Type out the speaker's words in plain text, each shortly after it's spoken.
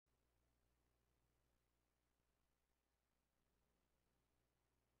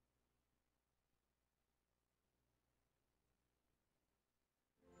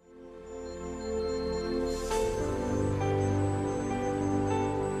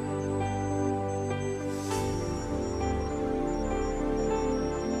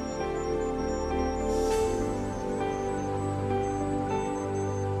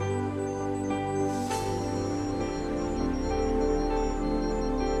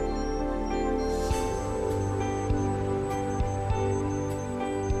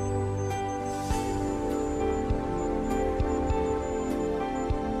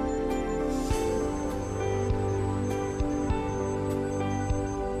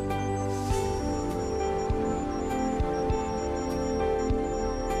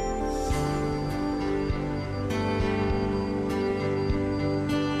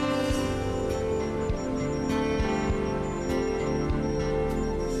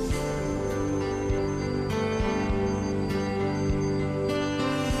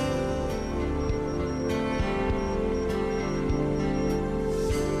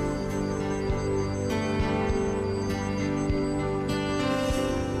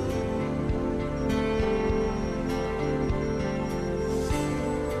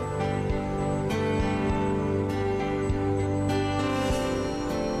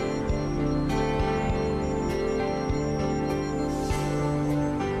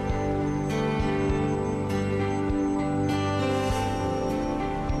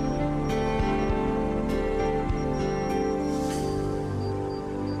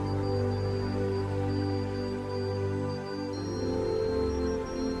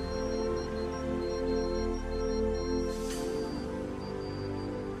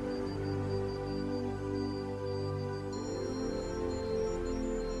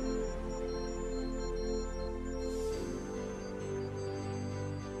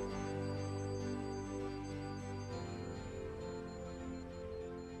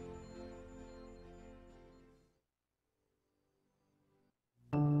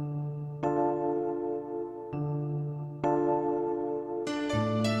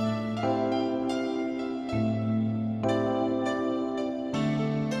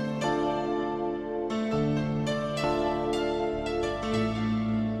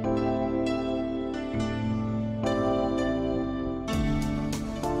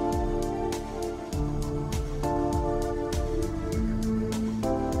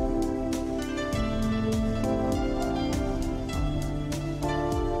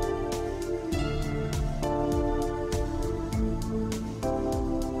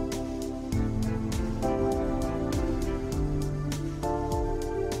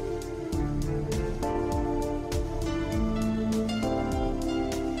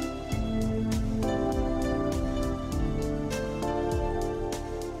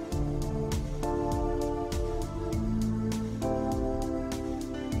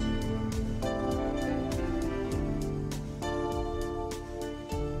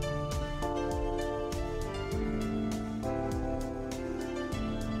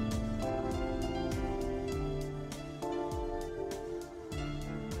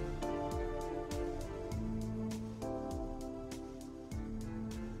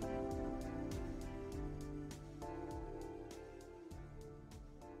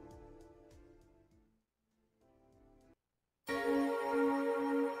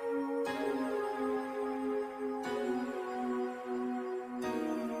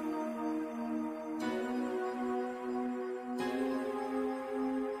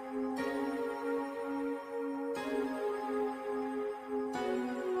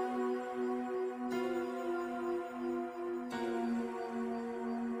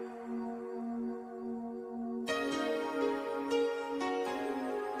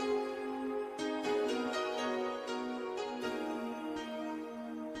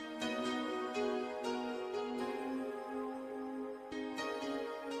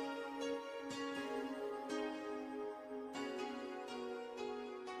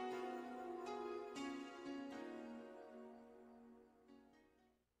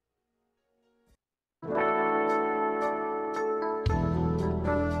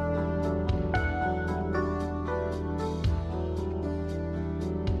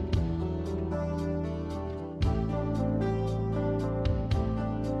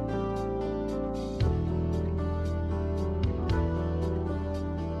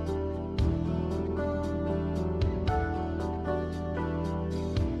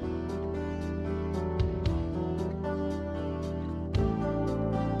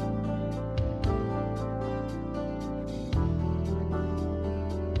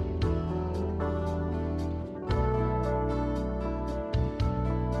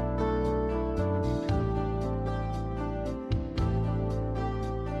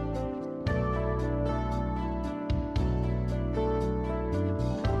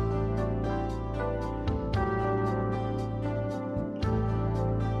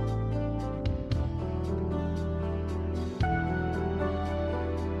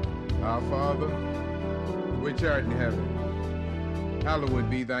Our Father, which art in heaven, hallowed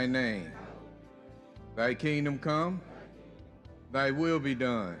be thy name. Thy kingdom come, thy will be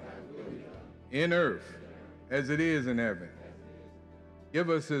done, in earth as it is in heaven. Give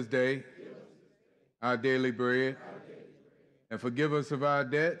us this day our daily bread, and forgive us of our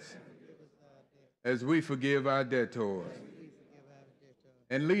debts, as we forgive our debtors.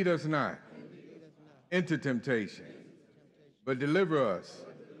 And lead us not into temptation, but deliver us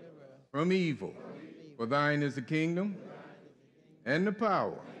from evil. For thine is the kingdom, and the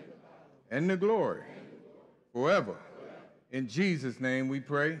power, and the glory, forever. In Jesus' name we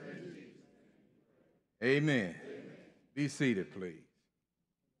pray. Amen. Be seated, please.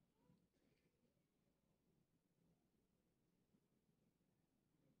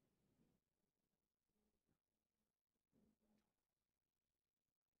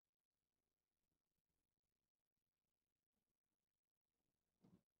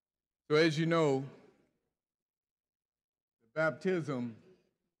 So as you know, the baptism,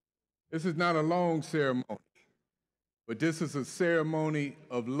 this is not a long ceremony, but this is a ceremony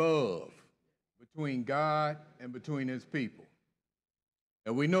of love between God and between his people.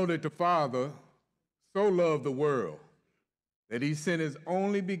 And we know that the Father so loved the world that he sent his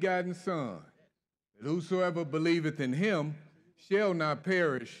only begotten Son, that whosoever believeth in him shall not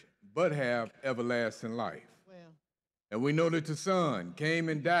perish, but have everlasting life. And we know that the Son came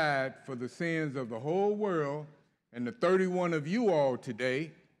and died for the sins of the whole world, and the 31 of you all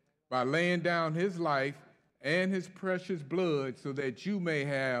today, by laying down his life and his precious blood so that you may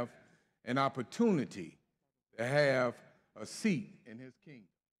have an opportunity to have a seat in his kingdom.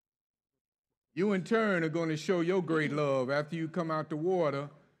 You in turn are going to show your great love after you come out the water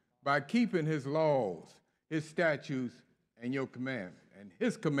by keeping his laws, his statutes, and your commandments, and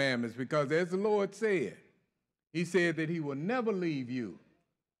his commandments, because as the Lord said, he said that he will never leave you,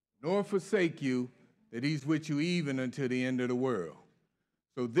 nor forsake you, that he's with you even until the end of the world.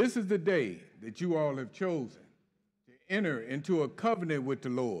 So this is the day that you all have chosen to enter into a covenant with the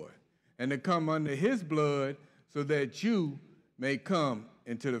Lord and to come under his blood so that you may come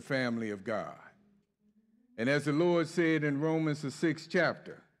into the family of God. And as the Lord said in Romans, the 6th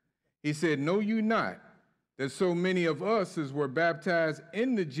chapter, he said, know you not that so many of us as were baptized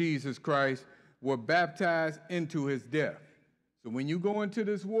into Jesus Christ were baptized into his death. So when you go into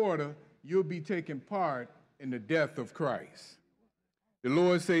this water, you'll be taking part in the death of Christ. The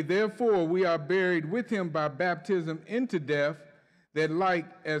Lord say, therefore we are buried with him by baptism into death, that like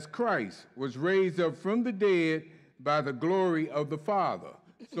as Christ was raised up from the dead by the glory of the Father.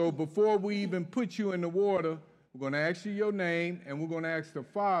 So before we even put you in the water, we're going to ask you your name, and we're going to ask the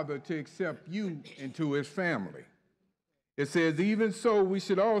Father to accept you into his family. It says, even so we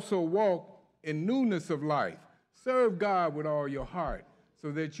should also walk in newness of life. Serve God with all your heart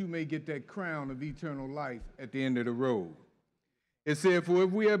so that you may get that crown of eternal life at the end of the road. It said, for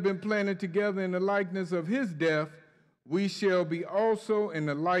if we have been planted together in the likeness of his death, we shall be also in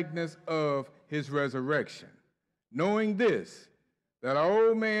the likeness of his resurrection. Knowing this, that our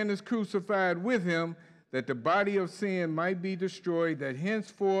old man is crucified with him, that the body of sin might be destroyed, that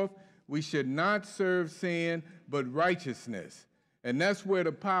henceforth we should not serve sin, but righteousness. And that's where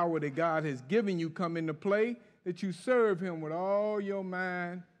the power that God has given you come into play, that you serve him with all your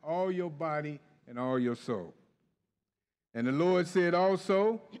mind, all your body, and all your soul. And the Lord said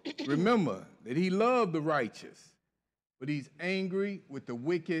also, remember that he loved the righteous, but he's angry with the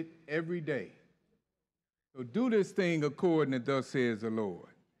wicked every day. So do this thing according to thus says the Lord.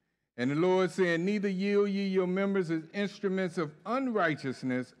 And the Lord said, neither yield ye your members as instruments of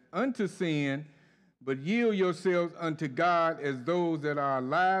unrighteousness unto sin, but yield yourselves unto God as those that are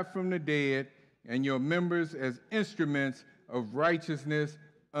alive from the dead, and your members as instruments of righteousness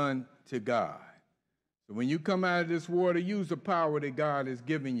unto God. So when you come out of this water, use the power that God has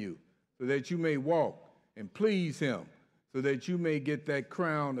given you so that you may walk and please him, so that you may get that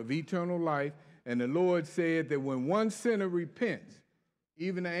crown of eternal life. And the Lord said that when one sinner repents,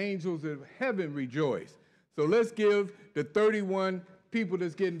 even the angels of heaven rejoice. So let's give the 31 people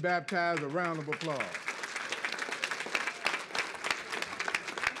that's getting baptized a round of applause.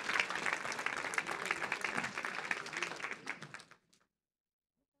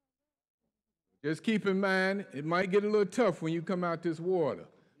 Just keep in mind, it might get a little tough when you come out this water,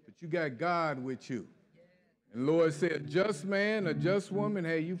 but you got God with you. And the Lord said, just man, a just woman,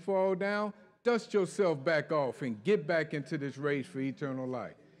 hey, you fall down, dust yourself back off and get back into this race for eternal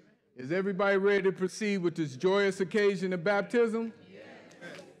life. Is everybody ready to proceed with this joyous occasion of baptism? Yes.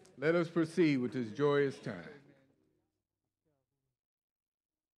 Let us proceed with this joyous time.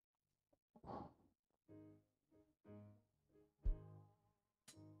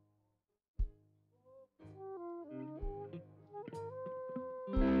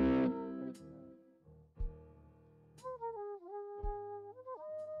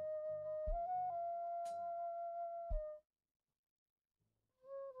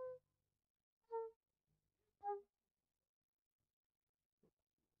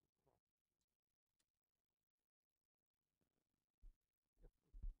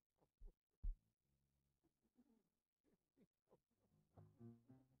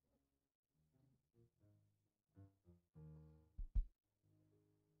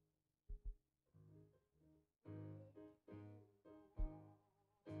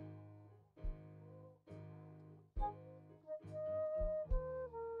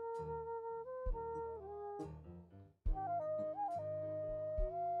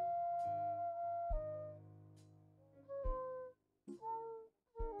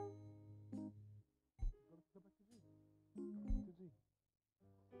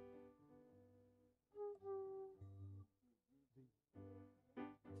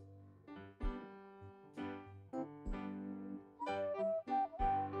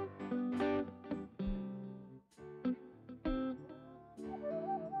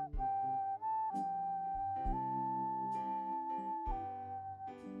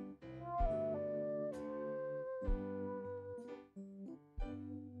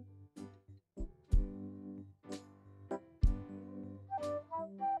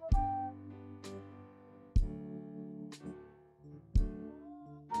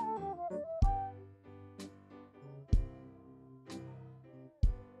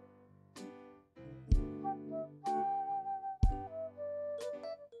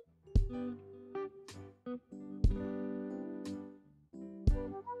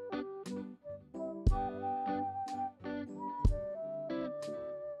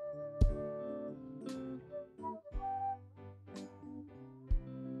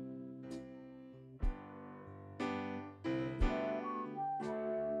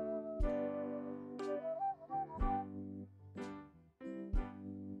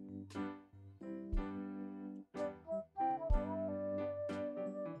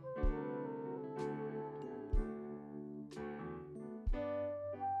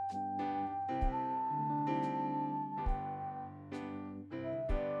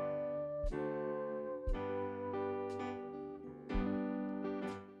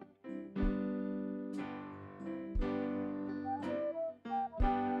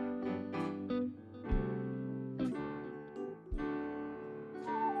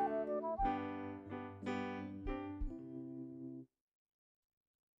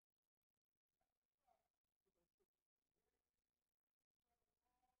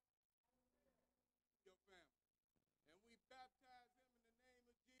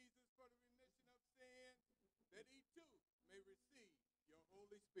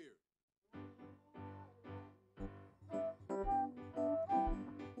 Holy Spirit.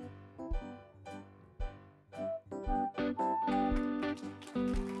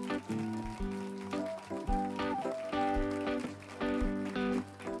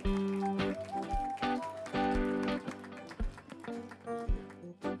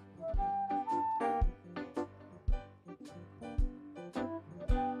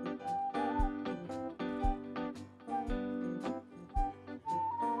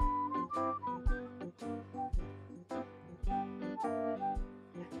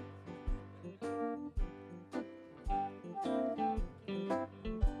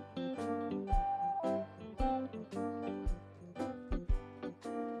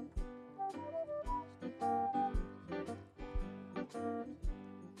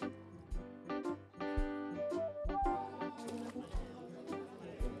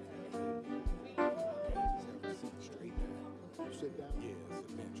 Sit down. Yeah, it's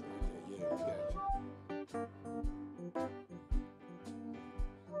a bench right there. Yeah, we got you.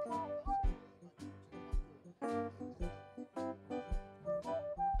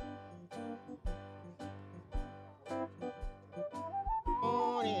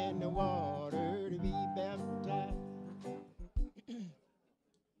 On in the water to be baptized.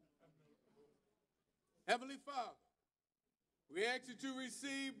 Heavenly Father, we ask you to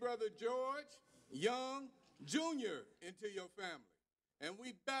receive Brother George Young Jr. into your family. And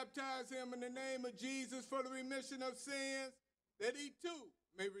we baptize him in the name of Jesus for the remission of sins, that he too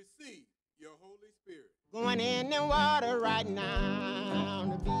may receive your Holy Spirit. Going in the water right now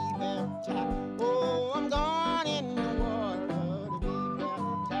to be baptized. Oh, I'm going in the water to be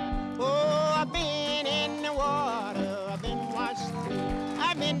baptized. Oh, I've been in the water, I've been washed clean.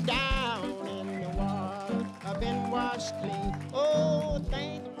 I've been down in the water, I've been washed clean. Oh,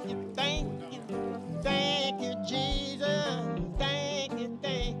 thank you, thank you, Jesus. Thank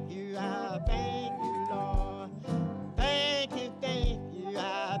you, I thank you, Lord. Thank you,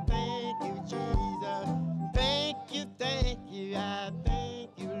 I thank you, Jesus. Thank you, I thank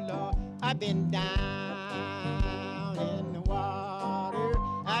you, Lord. I've been down in the water.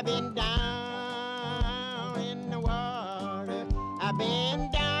 I've been down in the water. I've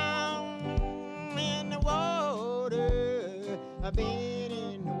been down in the water. I've been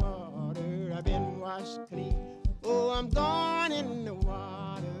in the water. I've been washed clean. Oh, I'm going in the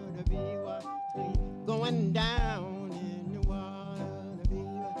water to be washed clean. Going down in the water to be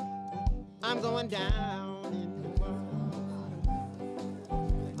washed clean. I'm going down in the water.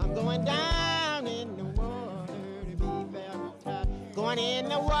 I'm going down in the water to be baptized. Going in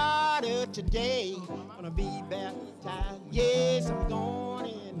the water today. Gonna be baptized. Yes, I'm going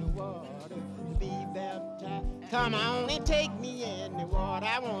in the water to be baptized. Come on and take me in the water.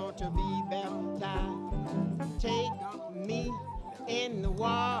 I want to be baptized. Take me in the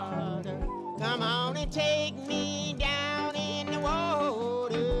water. Come on and take me down in the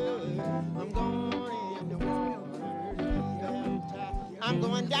water. I'm going in the water to be baptized. I'm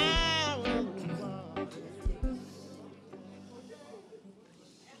going down in the water.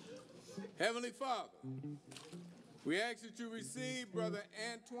 Heavenly Father, we ask you to receive Brother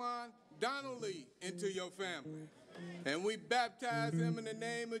Antoine Donnelly into your family. And we baptize him in the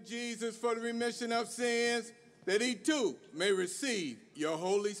name of Jesus for the remission of sins, that he too may receive your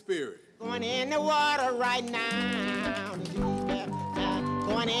Holy Spirit. Going in the water right now to be baptized.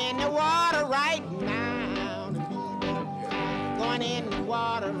 Going in the water right now to be baptized. Going in the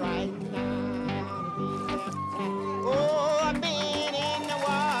water right now to be baptized. Oh, I've been in the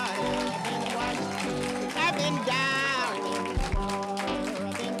water. I've been washed. I've been down in the water.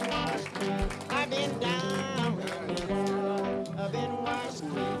 I've been washed. I've been down in the water. I've been washed.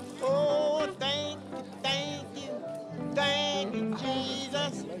 Oh, thank you,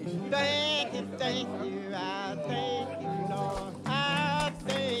 Jesus. Thank you, I thank you, Lord. I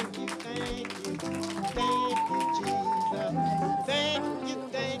thank you, Jesus. Thank you,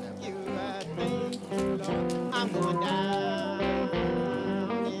 I thank you, Lord. I'm going down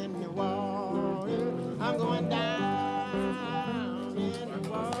in the water. I'm going down in the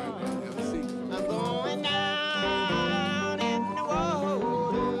water. I'm going down in the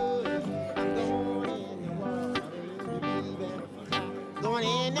water. I'm going in the water to be baptized. Going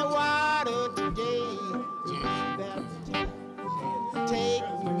in the water today to be baptized. Take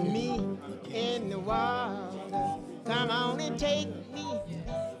me in the water. Come on and take me.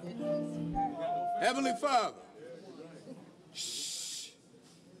 Heavenly Father, shh.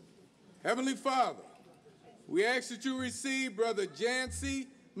 Heavenly Father, we ask that you receive Brother Jancy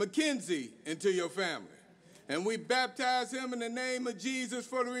McKenzie into your family. And we baptize him in the name of Jesus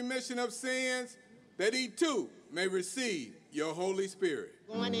for the remission of sins, that he too may receive your Holy Spirit.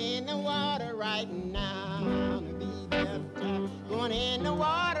 Going in the water right now to be baptized. Going in the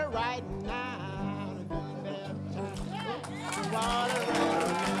water right now to be baptized. The water right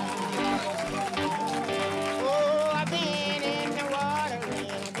now. Oh, I've been in the water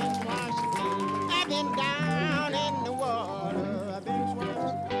and I've been washed clean. I've been down in the water. I've been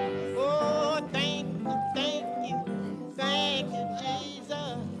washed clean. Oh, thank you, Jesus. Thank you.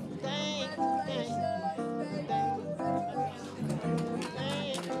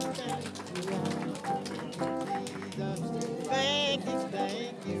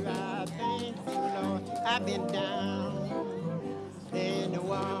 Thank you, I thank you, Lord. I've been down in the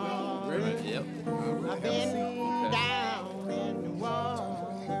water. Yep. I've been down in the water.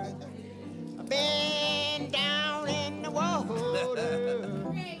 I've been down in the water.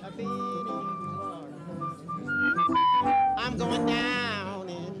 I've been in the water. I'm going down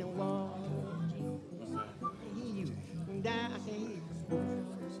in the water. I hear you. I'm down. I can hear you.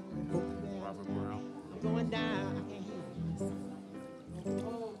 Robert Brown. I'm going down. I can hear you.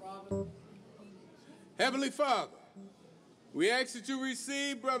 Heavenly Father, we ask that you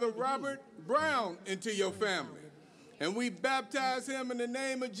receive Brother Robert Brown into your family, and we baptize him in the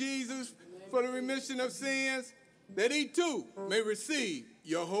name of Jesus for the remission of sins, that he too may receive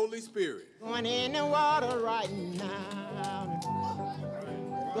your Holy Spirit. Going in the water right now.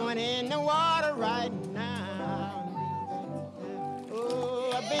 Going in the water right now.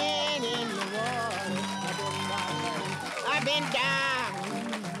 Oh, I've been in the water. I've been down.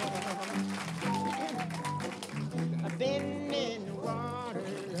 I've been in the water.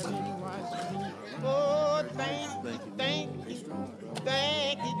 I've been washing. Oh, thank you,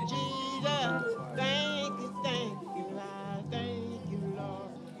 Jesus. Thank you, I thank you,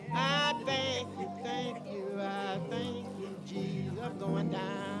 Lord. I thank you, I thank you, Jesus. I'm going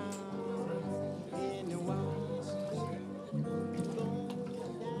down in the water.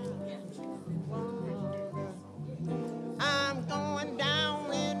 I'm going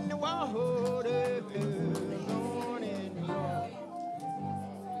down in the water. Going in the water.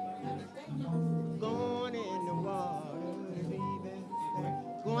 Going in the water, baby.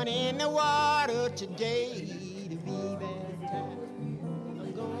 Going in the water today to be baptized.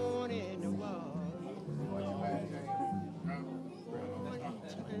 I'm going in the water.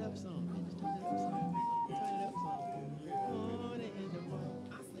 Turn it up some. Turn it up some. Going in the water.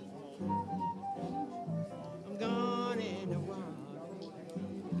 I'm going in the water.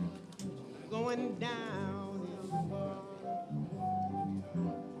 Going down in the water.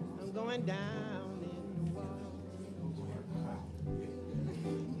 I'm going down in the water.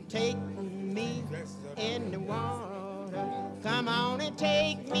 Take me in the water. Come on and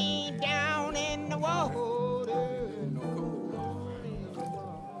take me down in the water.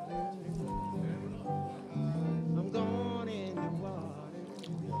 I'm going in the water.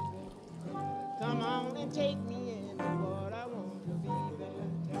 Come on and take me in the water. I want to be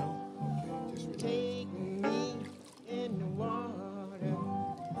baptized. Take me in the water.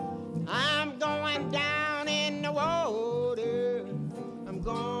 I'm going down in the water. I'm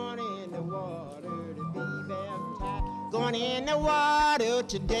going in the water to be baptized. Going in the water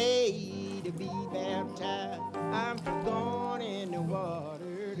today to be baptized. I'm going in the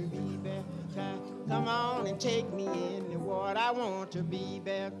water to be baptized. Come on and take me in the water. I want to be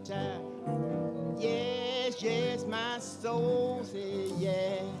baptized. Yes, yes, my soul says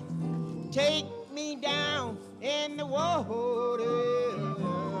yes. Take me down in the water.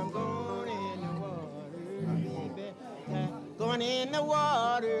 I'm going in the water to be baptized. Going in the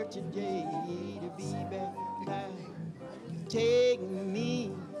water today to be baptized. Take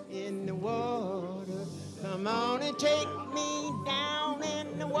me in the water. Come on and take me down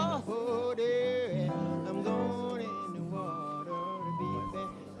in the water. I'm going in the water to be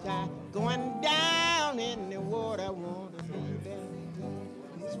baptized. Going down in the water, I want to be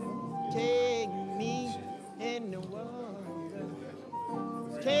baptized. Take me in the water.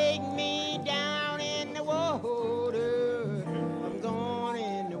 Take me down in the water. I'm going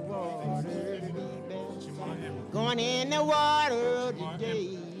in the water to be baptized. Going in the water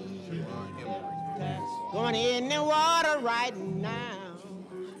today. Going in the water right now.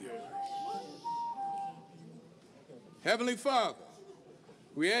 Heavenly Father,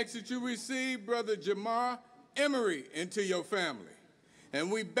 we ask that you receive Brother Jamar Emery into your family,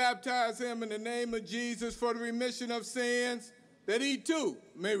 and we baptize him in the name of Jesus for the remission of sins, that he too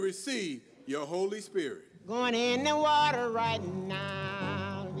may receive your Holy Spirit. Going in the water right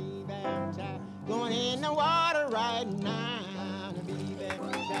now to be baptized. Going in the water right now to be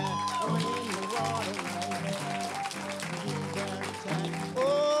baptized. Going in the water right now to be baptized.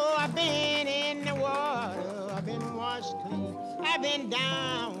 Oh, I've been in the water. I've been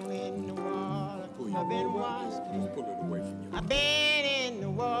down in the water. I've been washed clean. Pull it away from you. I've been in the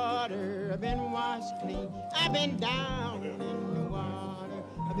water. I've been washed clean. I've been down in the water.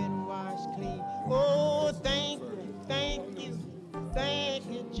 I've been washed clean. Oh, thank you, thank you, thank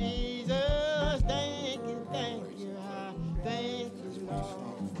you, Jesus. Thank you, thank you. I thank you,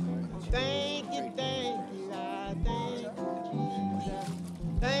 Lord. Thank you, thank you. I thank you, Jesus.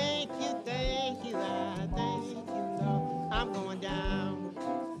 Thank you, thank you. I thank you, Lord. I'm going down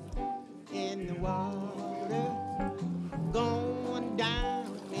in the water. Going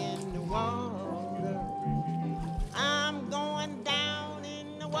down in the water. I'm going down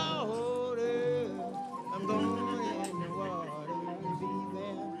in the water. I'm going in the water to be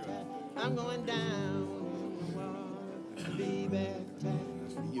baptized. I'm going down in the water to be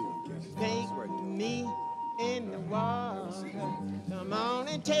baptized. Take me in the water. Come on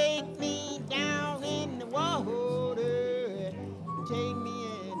and take me down in the water. Take me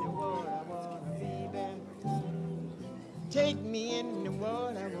in the water. I want to be baptized. Take me in the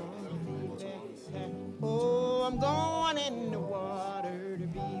water. I want to be baptized. Oh, I'm going in the water to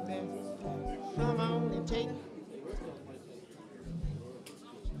be baptized. Come on and take me.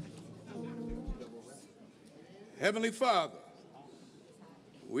 Heavenly Father,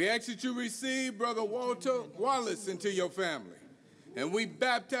 we ask that you receive Brother Walter Wallace into your family, and we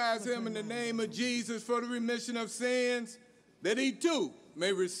baptize him in the name of Jesus for the remission of sins, that he too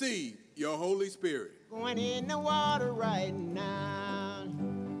may receive your Holy Spirit. Going in the water right now.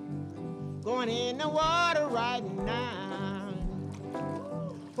 Going in the water right now.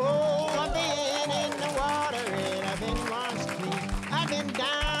 Oh, I've been in the water and I've been washed clean. I've been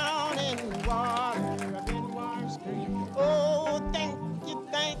down in the water. I've been washed clean. Oh, thank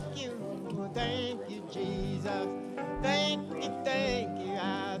you, Jesus. Thank you.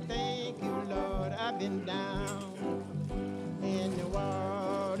 I thank you, Lord. I've been down in the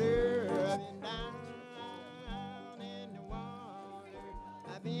water. I've been down in the water.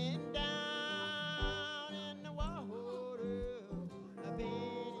 I've been down in the water. I've been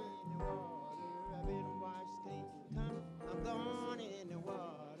in the water. I've been washed clean. Come, I'm going in the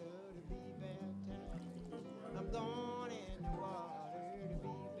water to be baptized. I'm going in the water to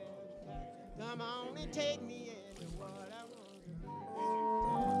be baptized. Come on and take me in the water. I want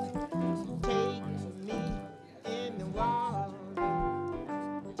to be baptized. Take me in the water.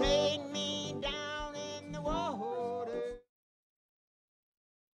 Take me down in the water.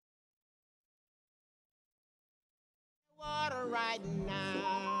 Water right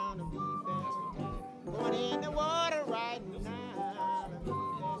now to be baptized. Going in the water right now to be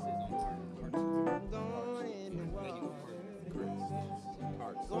baptized. I'm going in the water to be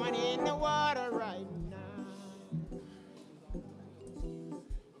baptized. Going in the water right now.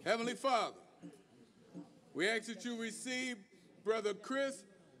 Heavenly Father, we ask that you receive Brother Chris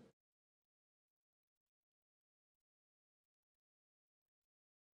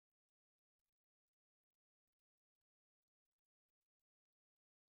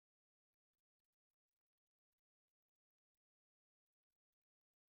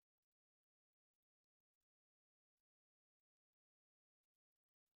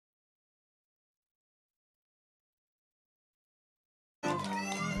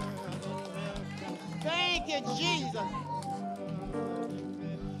Thank you, Jesus.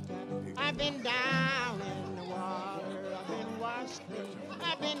 I've been down in the water. I've been washed clean.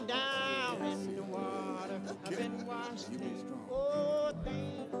 I've been down in the water. I've been washed clean. Oh,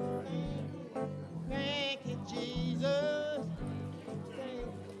 thank you, Jesus. Thank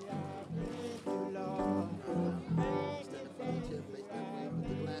you, Lord. Thank you,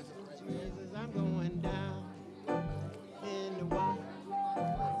 Jesus. I'm going down in the water.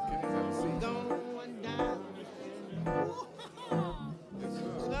 Going down.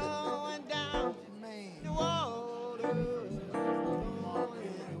 Going down in the water.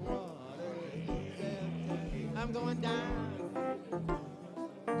 I'm going down.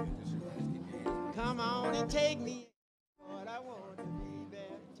 Come on and take me. Lord, I want to be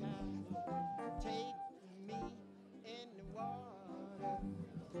baptized. Take me in the water.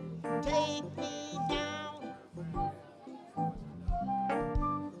 Take me down.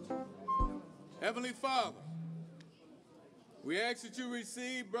 Heavenly Father, we ask that you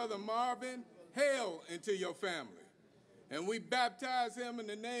receive Brother Marvin Hale into your family, and we baptize him in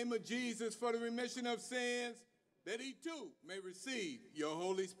the name of Jesus for the remission of sins, that he too may receive your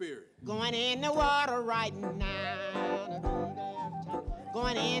Holy Spirit. Going in the water right now to be baptized.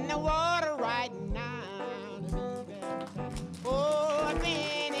 Going in the water right now to be baptized. Oh, I've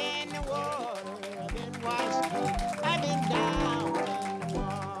been in the water. I've been washed clean. I've been down in the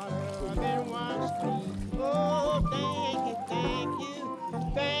water. I've been washed clean. Oh, thank you,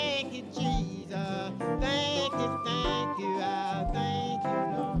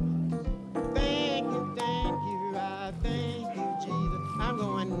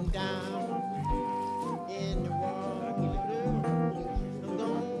 going down in the water. I'm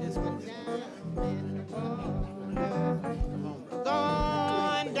going down in the water.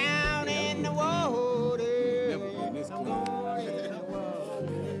 Going down in the water. I'm going in the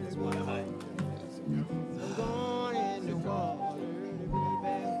water. I'm going in the water to be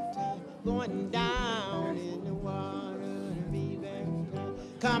baptized. Going down in the water to be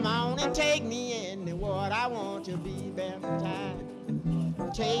baptized. Come on and take me in the water. I want to be baptized.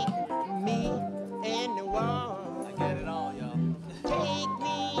 Take me in the water. I got it all, y'all. Take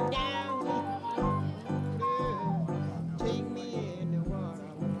me down in the water. Take me in the water. I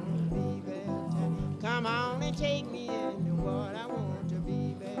want to be baptized. Come on and take me in the water. I want to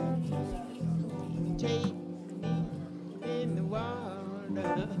be baptized. Take me in the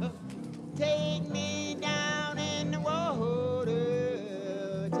water. Take me down in the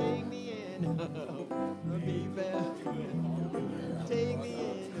water. Take me in the water. Be baptized. Take me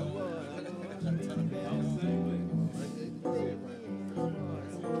in the water. Be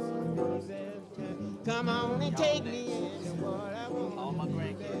baptized. Come on and take me in the water. I want All my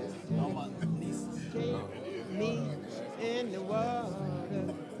grandkids, all my nieces. take me in the water.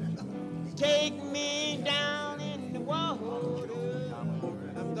 Take me down in the water. I'm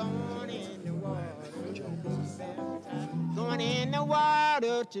going in the water. Going in the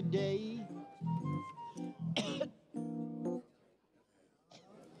water today.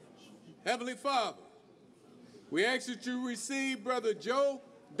 Heavenly Father, we ask that you receive Brother Joe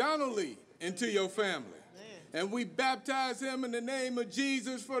Donnelly into your family. And we baptize him in the name of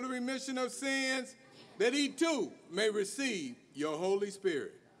Jesus for the remission of sins, that he too may receive your Holy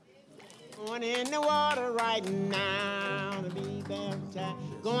Spirit. Going in the water right now to be baptized.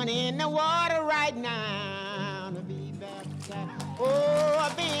 Going in the water right now to be baptized. Oh,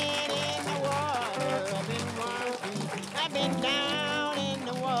 I've been in the water. I've been washed. I've been down in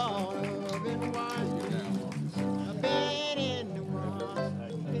the water. I've been washed. I've been in the water.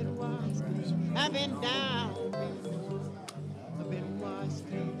 I've been washed. I've been down in the water. I've been washed.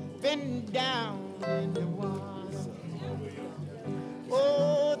 Been down in the water.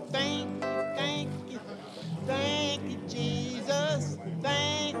 Oh, thank you, Jesus.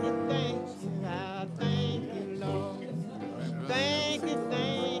 Thank you, I thank you, Lord. Thank you,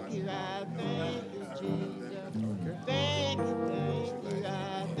 I thank you, Jesus. Thank you, I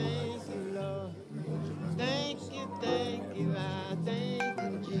thank you, Lord. Thank you, I thank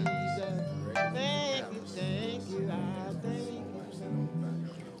you, Jesus. Thank you, I thank you.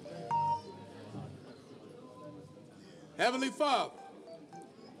 Heavenly Father,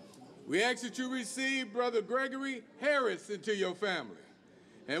 we ask that you receive Brother Gregory Harris into your family.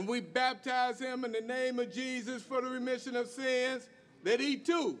 And we baptize him in the name of Jesus for the remission of sins, that he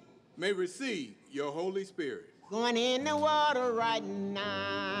too may receive your Holy Spirit. Going in the water right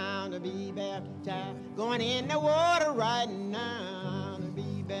now to be baptized. Going in the water right now to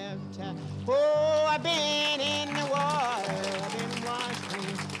be baptized. Oh, I've been in the water. I've been washed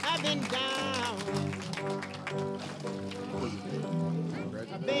clean. I've been down.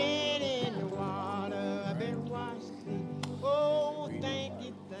 I've been in the water. I've been washed clean. Oh, thank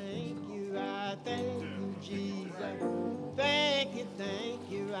you, I thank you, Jesus. Thank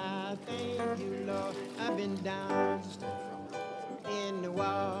you, I thank you, Lord. I've been down in the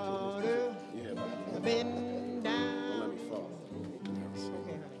water. I've been down.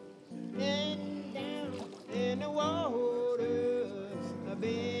 Been down in the water. I've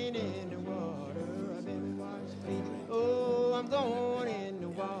been in the water. I've been washed clean. Oh, I'm going in the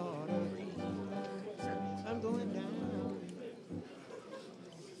water. I'm going down.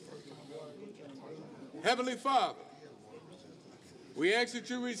 Heavenly Father, we ask that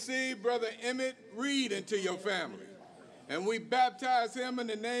you receive Brother Emmett Reed into your family. And we baptize him in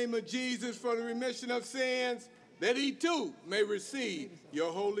the name of Jesus for the remission of sins, that he too may receive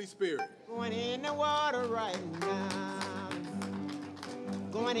your Holy Spirit. Going in the water right now.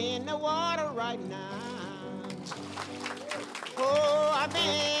 Going in the water right now. Oh, I've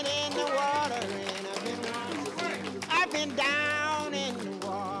been in the water and I've been washed. I've been down in the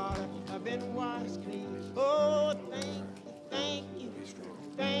water. I've been washed clean. Oh, thank you, Jesus.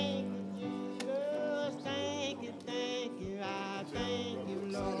 Thank you, I thank you,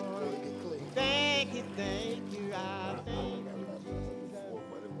 Lord. Thank you, I thank you,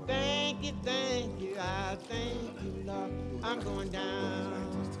 Jesus. Thank you, I thank you, Lord. I'm going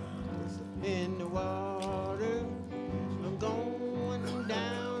down in the water. I'm going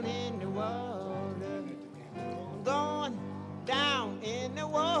down in the water. I'm going down in the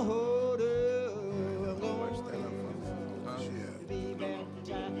water. I'm going to be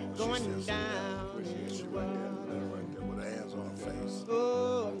baptized. Going down in the water. With her hands on her face.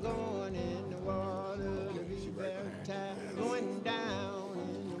 Oh,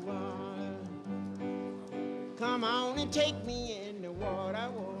 Won't you take me in the water? I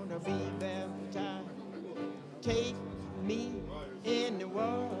want to be baptized. Take me in the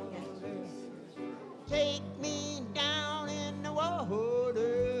water. Take me down in the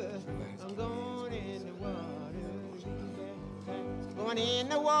water. I'm going in the water to be baptized. Going in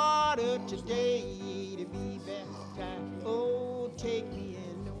the water today to be baptized. Oh, take me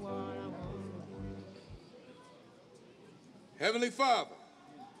in the water. I wanna be. Heavenly Father,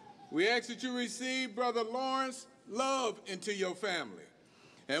 we ask that you receive Brother Lawrence Love into your family.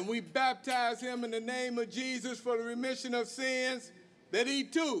 And we baptize him in the name of Jesus for the remission of sins, that he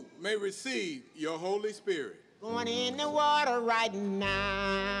too may receive your Holy Spirit. Going in the water right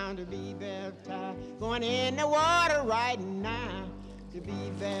now to be baptized. Going in the water right now to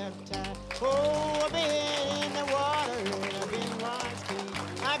be baptized. Oh, I've been in the water, I've been washed clean.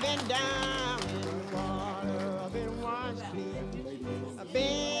 I've been down in the water, I've been washed clean. I've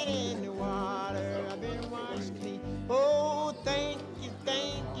been in the water, I've been washed clean. Oh, thank you,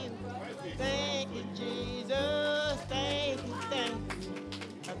 Jesus. Thank you,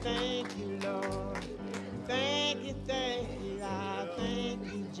 I thank you, Lord. Thank you, I thank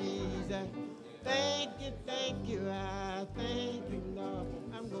you, Jesus. Thank you, I thank you, Lord.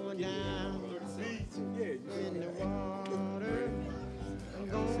 I'm going down in the water. I'm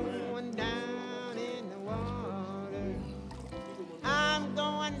going down in the water. I'm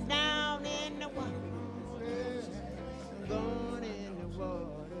going down in the water. I'm going in the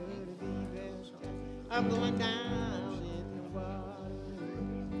water to be baptized. I'm going down in the water.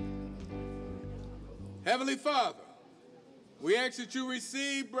 Heavenly Father, we ask that you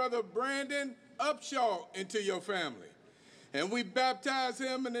receive Brother Brandon Upshaw into your family. And we baptize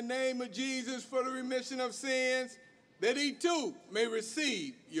him in the name of Jesus for the remission of sins, that he too may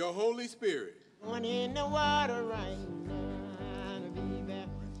receive your Holy Spirit. Going in the water right now to be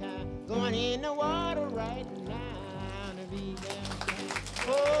baptized. Going in the water right now to be baptized.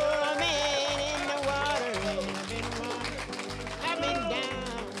 Oh, I've been in the water and I've been washed. I've been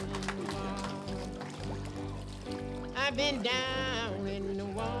down in the water. I've been down in the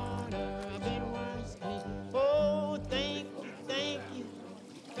water. I've been washed clean. Oh, thank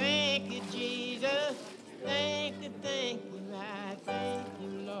you, Jesus. Thank you, I thank you,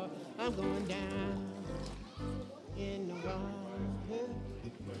 Lord. I'm going down in the water.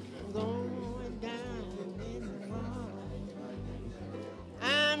 I'm going down in the water.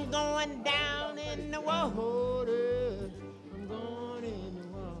 I'm going down in the water. I'm going in the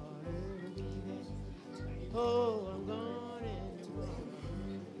water. Oh, I'm going in the water.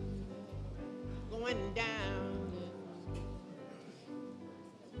 Going down.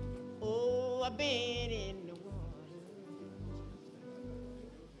 Oh, I've been in the water.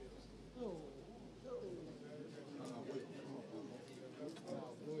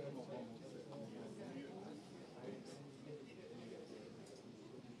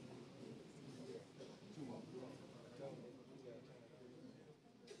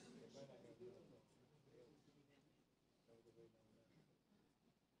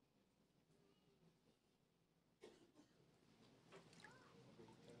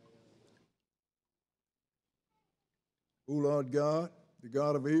 O Lord God, the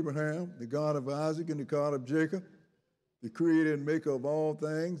God of Abraham, the God of Isaac, and the God of Jacob, the creator and maker of all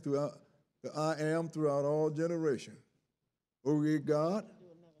things, throughout the I am throughout all generations. O great God,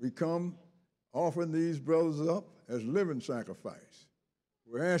 we come offering these brothers up as living sacrifice.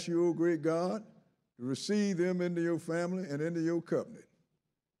 We ask you, O great God, to receive them into your family and into your covenant,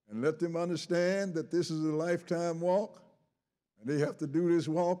 and let them understand that this is a lifetime walk, and they have to do this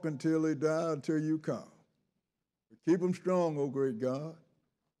walk until they die, until you come. Keep them strong, O great God.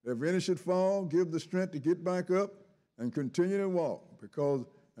 If any should fall, give the strength to get back up and continue to walk,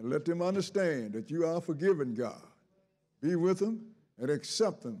 and let them understand that you are a forgiving God. Be with them and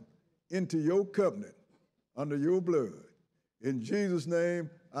accept them into your covenant under your blood. In Jesus' name,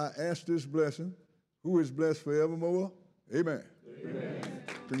 I ask this blessing, who is blessed forevermore. Amen. Amen.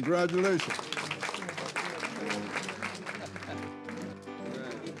 Congratulations.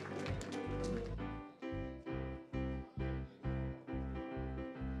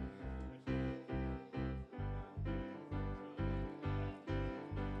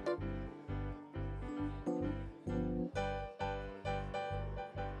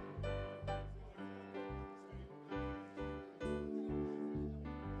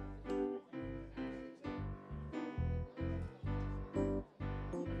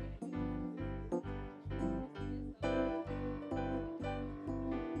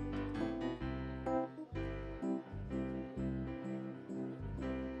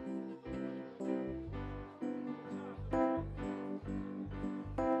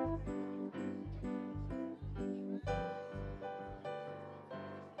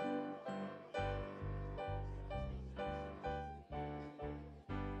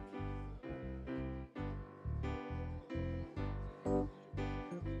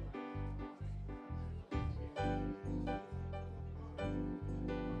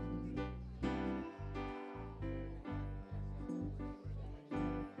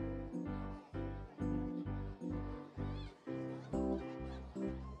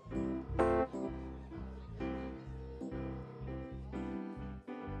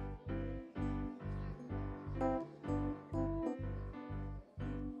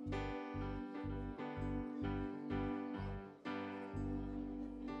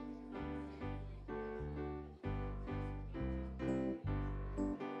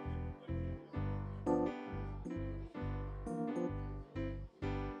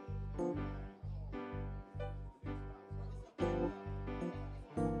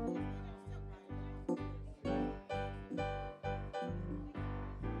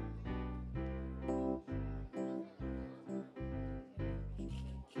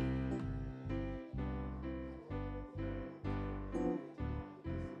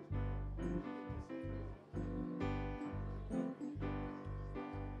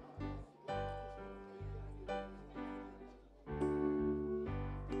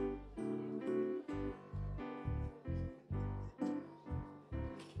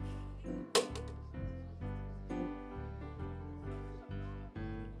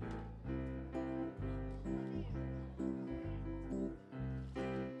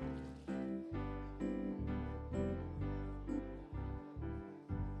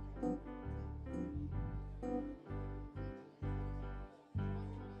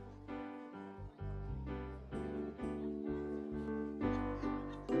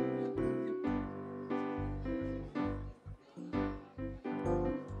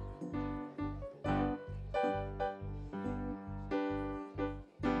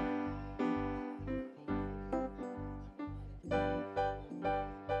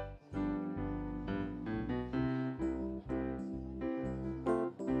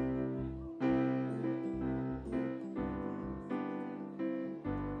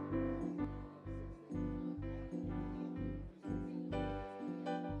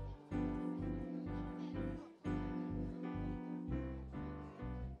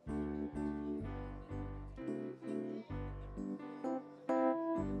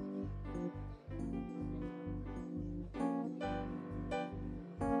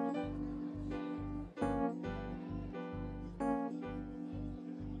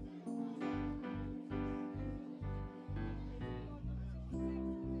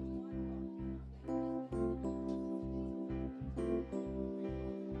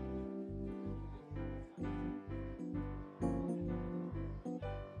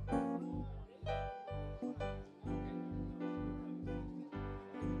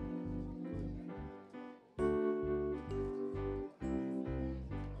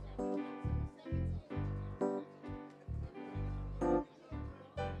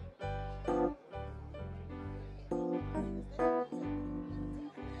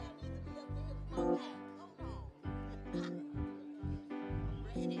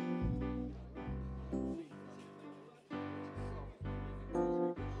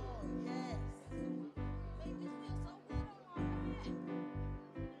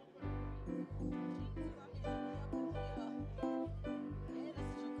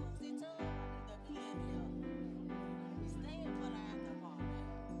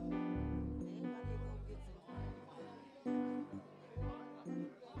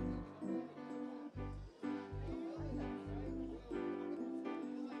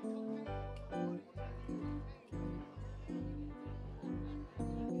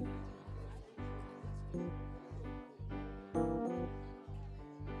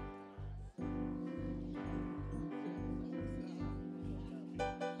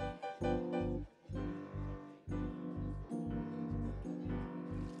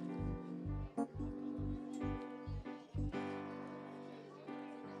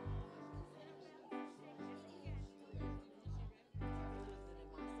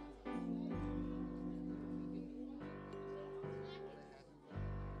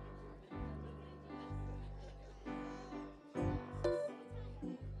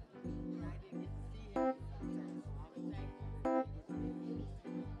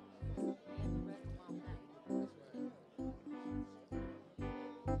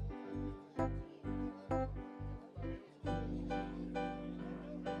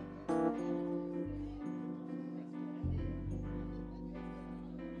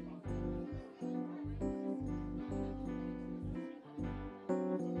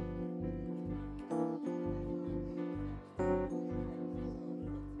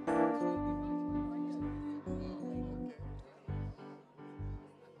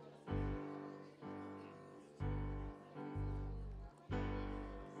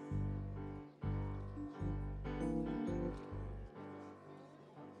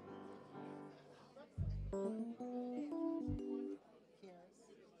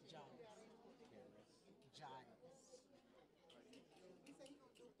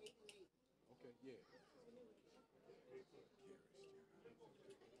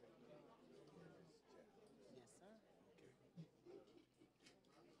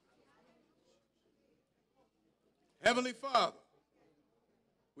 Heavenly Father,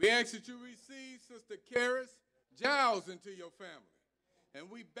 we ask that you receive Sister Karis Giles into your family, and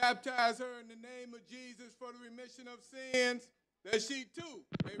we baptize her in the name of Jesus for the remission of sins, that she too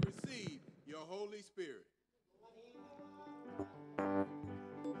may receive your Holy Spirit.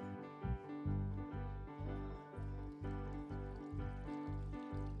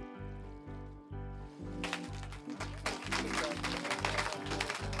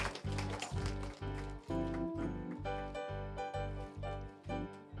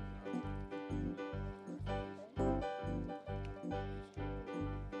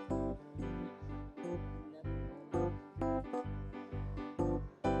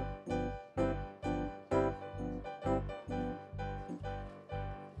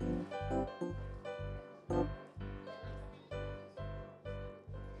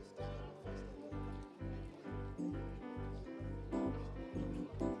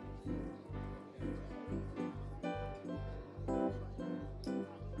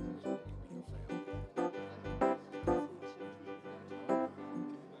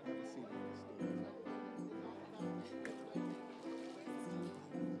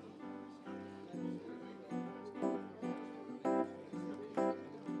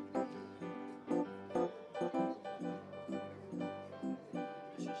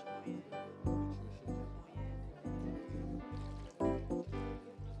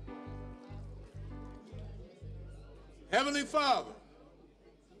 Heavenly Father,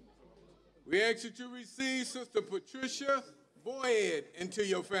 we ask that you receive Sister Patricia Boyd into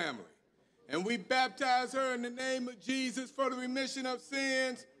your family, and we baptize her in the name of Jesus for the remission of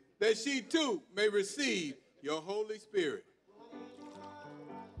sins, that she too may receive your Holy Spirit.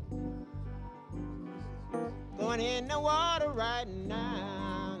 Going in the water right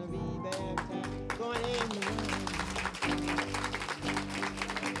now to be baptized. Going in the water.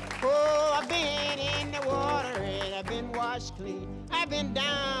 Oh, I've been in the water and I've been washed clean. I've been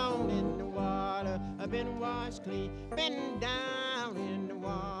down in the water. I've been washed clean. Been down in the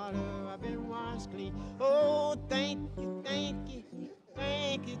water. I've been washed clean. Oh, thank you, thank you.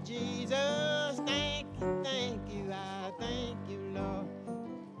 Thank you, Jesus. Thank you, I thank you, Lord.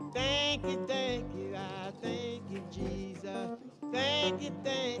 Thank you, I thank you, Jesus. Thank you,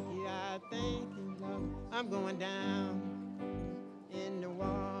 I thank you, Lord. I'm going down in the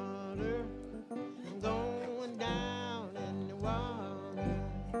water. I'm going down in the water.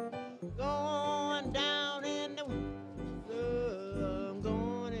 Going down in the water. I'm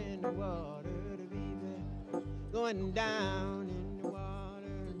going in the water to be there. Going down in the water.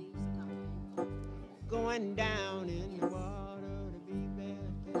 Going down in the water to be there.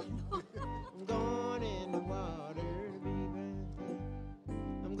 I'm going in the water to be there.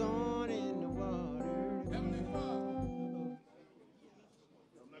 I'm going in the water to be Heavenly there. Father,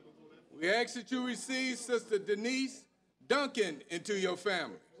 we ask that you receive Sister Denise Duncan into your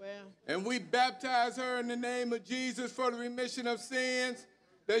family, Well, and we baptize her in the name of Jesus for the remission of sins,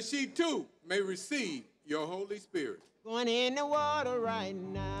 that she too may receive your Holy Spirit. going in the water right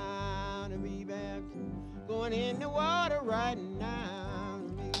now to be baptized. Going in the water right now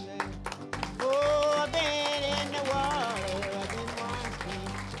to be baptized. Oh, I've been in the water. I've been washed clean.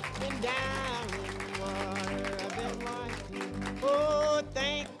 Been down in the water. I've been washed clean. Oh,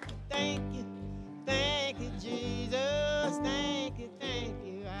 thank you, Jesus. Thank you,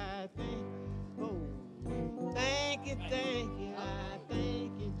 I thank. Oh, thank you, I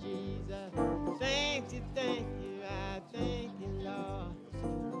thank you, Jesus. Thank you, I thank you, Lord.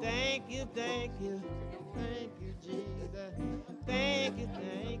 Thank you, Jesus. Thank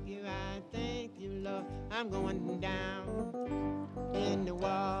you, I thank you, Lord. I'm going down in the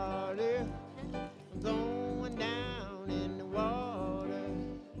water. I'm going down in the water.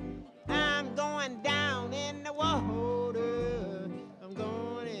 I'm going down in the water. I'm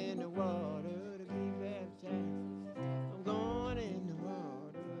going in the water to be baptized. I'm going in the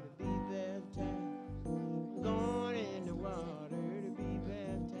water to be baptized. I'm going in the water to be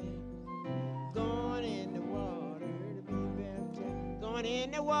baptized. Going in the water to be baptized. Going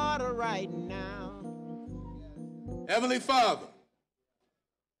in the water right now. Heavenly Father,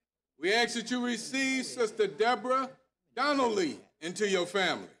 we ask that you receive Sister Deborah Donnelly into your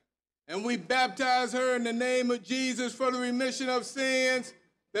family, and we baptize her in the name of Jesus for the remission of sins,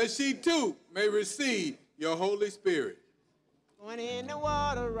 that she too may receive your Holy Spirit. Going in the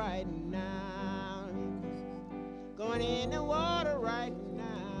water right now. going in the water right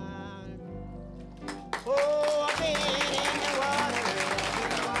now. Oh, I've been in the water.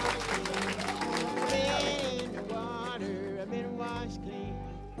 I've been in the water. I've been washed clean.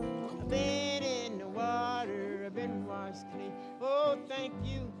 I've been in the water. I've been washed clean. Oh, thank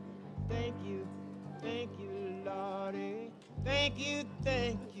you, thank you, Lordy. Thank you,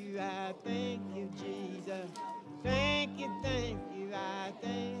 I thank you, Jesus. Thank you, I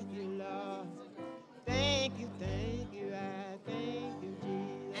thank you, Lord. Thank you, I thank you,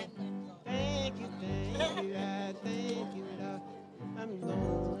 Jesus. Thank you, I thank you, Lord. I'm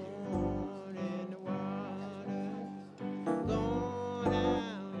going in the water, going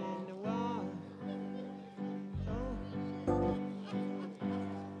down in the water.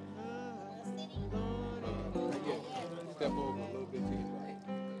 Step over a little bit to your right.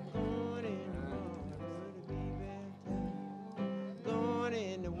 Going in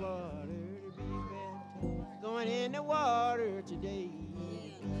the water to be baptized. Going in the water today to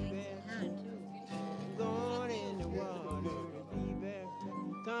be baptized. Going in the water to be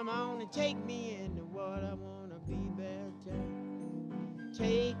baptized. Come on and take me in the water. I wanna be baptized.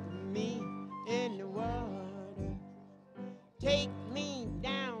 Take me in the water. Take me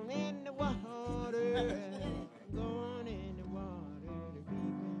down in the water. Going in the water to be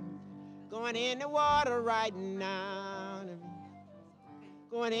baptized. Going in the water right now.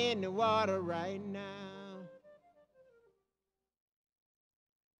 Going in the water right now.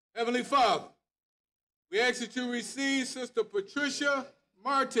 Heavenly Father, we ask that you receive Sister Patricia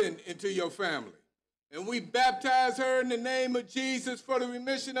Martin into your family. And we baptize her in the name of Jesus for the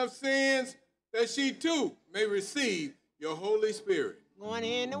remission of sins, that she too may receive your Holy Spirit. Going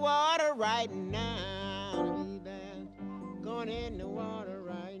in the water right now to be baptized. Going in the water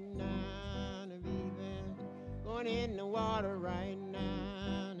right now to be baptized. Going in the water right now.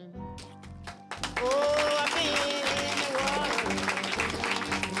 Oh, I've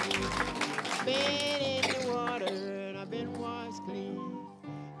been in the water and I've been washed clean.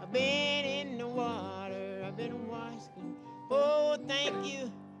 I've been in the water, I've been washed clean. Oh, thank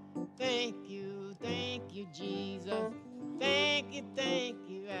you, Jesus. Thank you,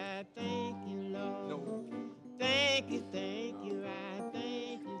 I thank you, Lord. Thank you, I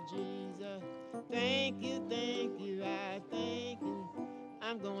thank you, Jesus. Thank you, I thank you.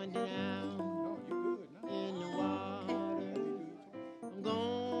 I'm going down in the water. I'm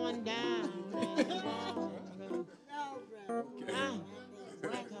going down in the water.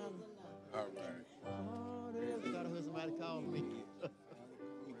 All right. I thought I heard somebody calling me.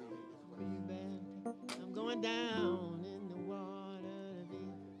 I'm going down in the water to be.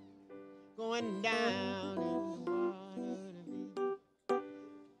 Going down in the water to be.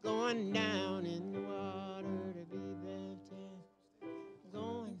 Going down in the water to be baptized.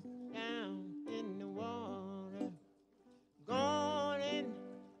 Going down in the water. Going in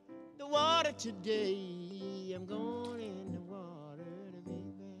the water today. I'm going in the water to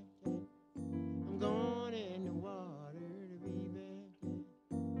be baptized. I'm going in the water to be baptized.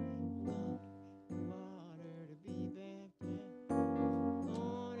 I'm going in the water to be baptized.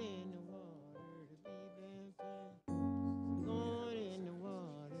 Going in the water to be baptized. Going in the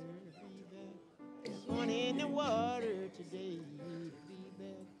water to be baptized. Going in the water today to be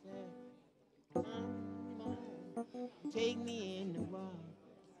baptized. Take me in the water.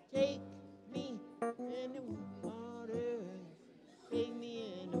 Take me in the water. Take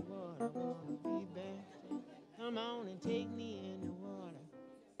me in the water. I wanna be baptized. Come on and take me in the water.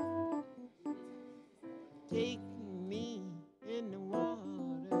 Take me in the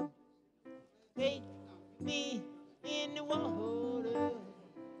water. Take me in the water.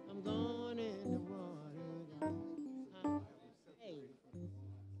 I'm going in the water. Hey,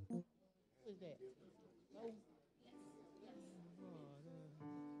 who's that? Oh.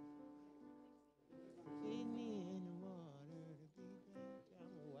 Take me in the water to be baptized. I'm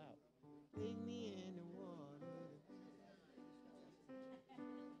gonna go out. Take me in the water to be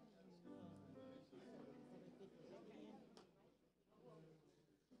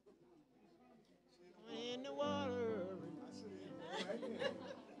going in the water.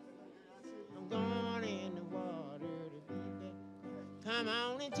 I'm going in the water to be baptized. Come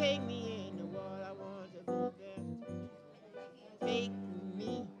on and take me in the water. I want to be baptized. Take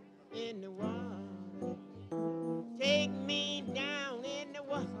me in the water. Take me down in the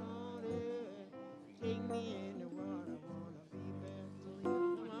water. Take me in the water. I want to be baptized.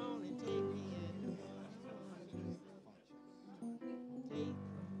 Come on and take me in the water. Take me.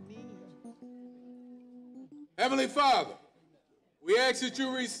 Heavenly Father, we ask that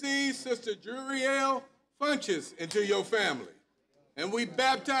you receive Sister Juriel Funches into your family. And we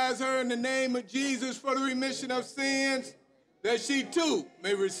baptize her in the name of Jesus for the remission of sins, that she too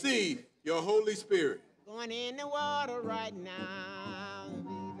may receive your Holy Spirit. Going in the water right now to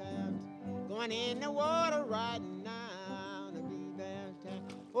be baptized. Going in the water right now to be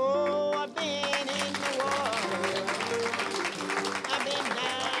baptized. Oh, I've been in the water. I've been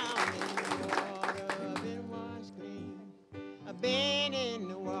down in the water. I've been washed clean. I've been in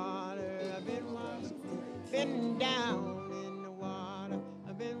the water. I've been washed clean. Been down in the water.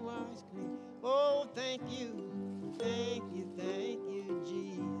 I've been washed clean. Oh, thank you. Thank you,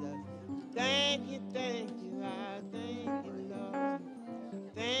 Jesus. Thank you, I thank you, Lord.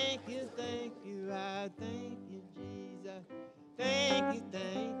 Thank you, I thank you, Jesus. Thank you, I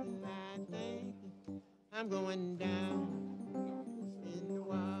thank you. I'm going down in the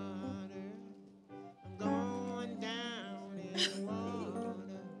water. I'm going down in the water.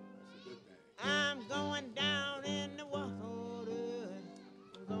 I'm going down in the water.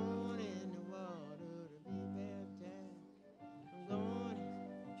 I'm going in the water to be baptized. I'm going.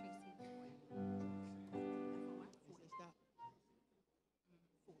 Stop.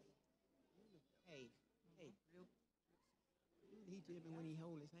 Hey. He tell me when he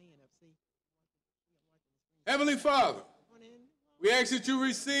hold his hand up, see? Heavenly Father, we ask that you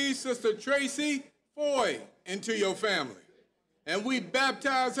receive Sister Tracy Foy into your family. And we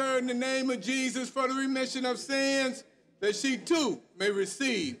baptize her in the name of Jesus for the remission of sins, that she too may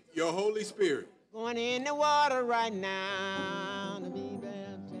receive your Holy Spirit. Going in the water right now to be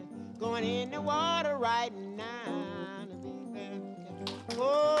baptized. Going in the water right now to be baptized.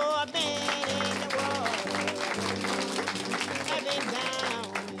 Oh, I've been in the water. I've been down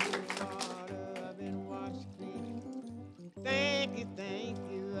in the water. I've been washed clean. Thank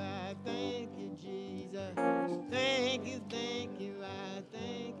you, I thank you, Jesus. Thank you, I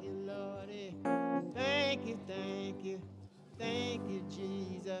thank you, Lordy. Thank you,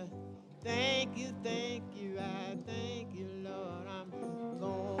 Jesus. Thank you, I thank you, Lord. I'm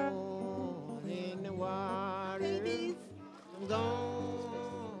going in the water. Babies. I'm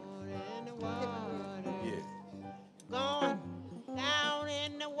going in the water. Yes. Going down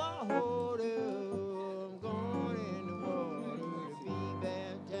in the water. I'm going in the water to be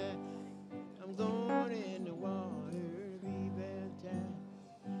baptized. I'm going in the water to be baptized.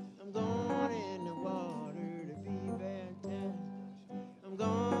 I'm going in the water to be baptized. I'm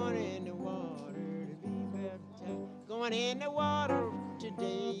going in the water to be baptized. Going in the water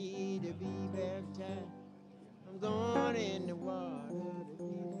today to be baptized. I'm going in the water to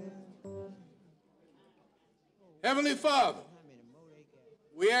be baptized. Heavenly Father,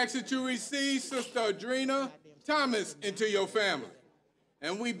 we ask that you receive Sister Adrena Thomas into your family.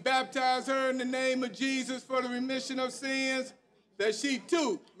 And we baptize her in the name of Jesus for the remission of sins, that she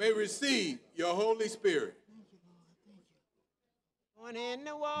too may receive your Holy Spirit. Going in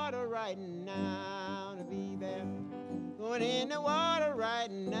the water right now to be baptized. Going in the water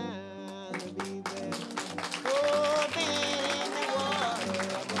right now to be baptized. Oh, been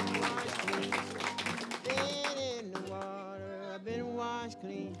in the water, I've been washed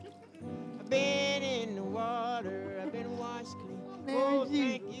clean. Been in the water, I've been washed clean. Oh,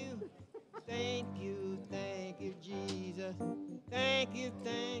 thank you, Jesus. Thank you,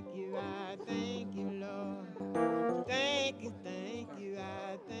 I thank you, Lord. Thank you, I thank you,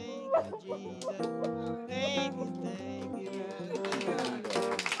 Jesus. Thank you, I thank you, Lord.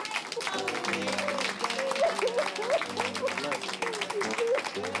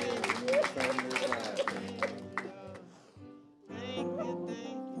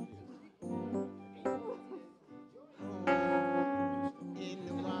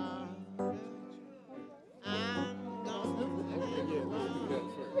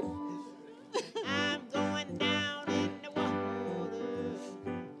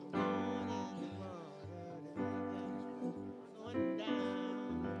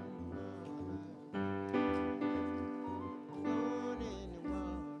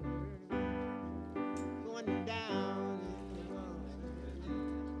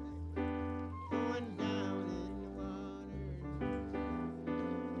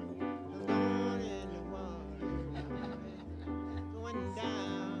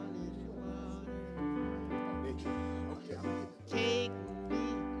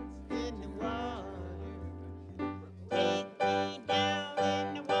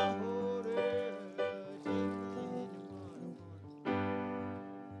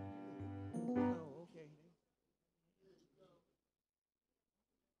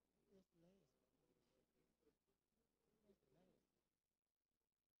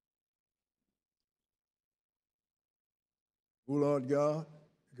 O Lord God,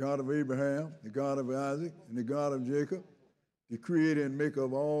 the God of Abraham, the God of Isaac, and the God of Jacob, the creator and maker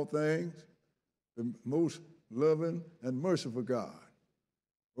of all things, the most loving and merciful God.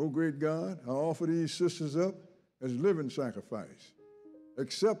 Oh, great God, I offer these sisters up as living sacrifice.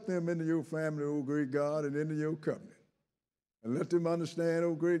 Accept them into your family, oh, great God, and into your covenant. And let them understand,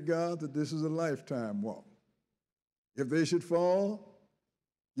 oh, great God, that this is a lifetime walk. If they should fall,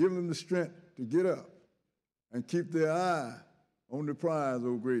 give them the strength to get up and keep their eye on the prize,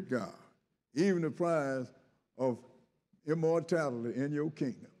 oh, great God, even the prize of immortality in your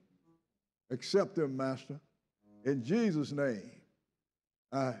kingdom. Accept them, Master. In Jesus' name,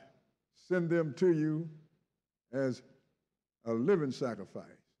 I send them to you as a living sacrifice,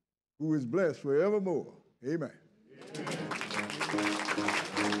 who is blessed forevermore. Amen.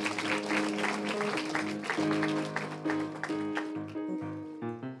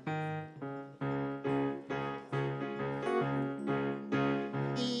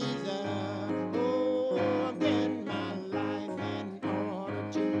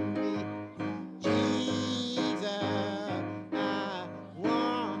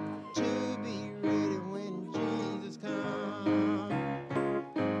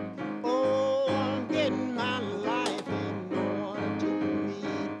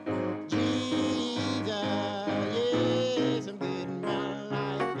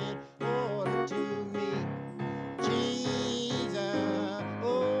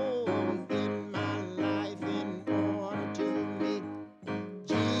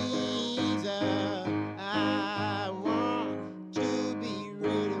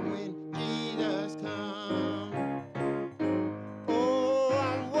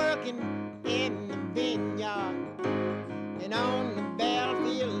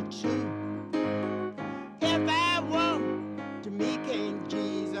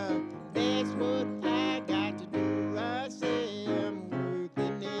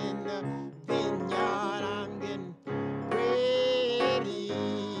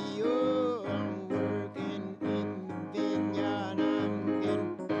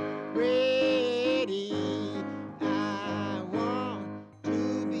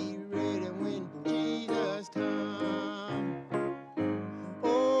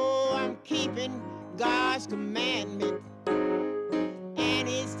 God's commandment and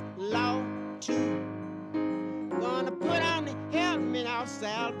his law too. Gonna put on the helmet of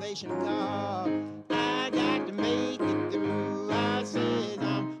salvation, God. I got to make it through. I said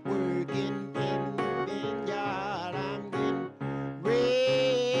I'm working in the vineyard. I'm getting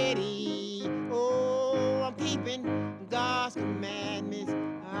ready. Oh, I'm keeping God's commandments.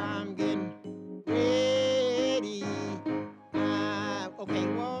 I'm getting ready. Okay,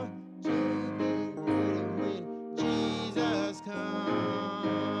 1, 2, be ready when Jesus comes.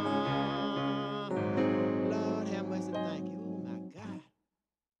 Lord have mercy, thank you. Oh my God.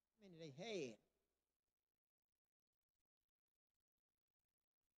 How many they had?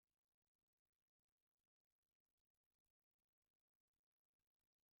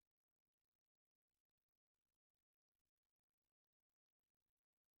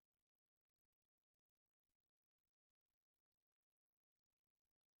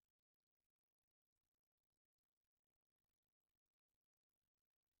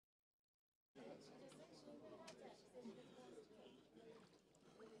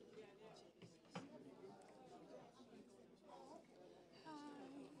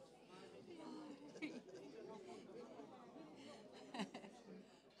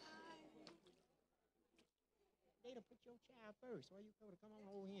 They done put your child first. Why you come on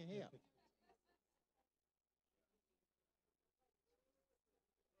over here and help?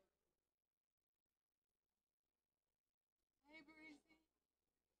 Hey, Breezy.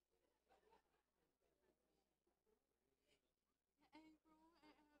 April, what happened?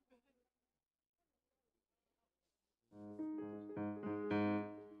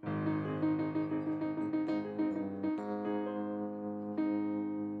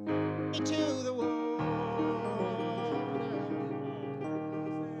 Me to the water.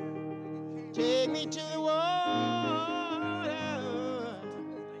 Take me to the water.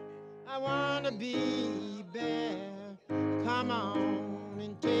 I want to be there. Come on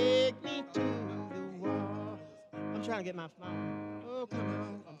and take me to the water. I'm trying to get my phone. Oh, come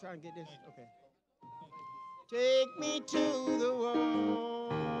on. I'm trying to get this. Okay. Take me to the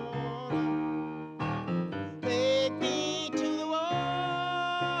water. Take me to the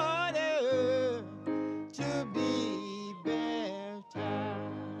water to be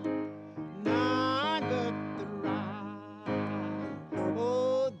baptized. None but the right.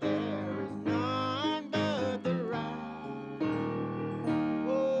 Oh, there is none but the right.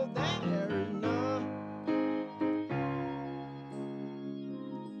 Oh, there is none.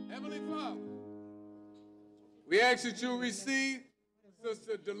 Heavenly Father, We ask that you receive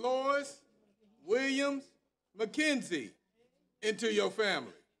Sister Dolores Williams McKenzie into your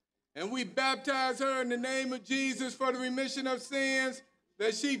family. And we baptize her in the name of Jesus for the remission of sins,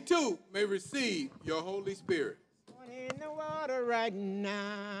 that she too may receive your Holy Spirit. Going in the water right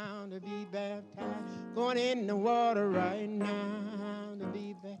now to be baptized. Going in the water right now to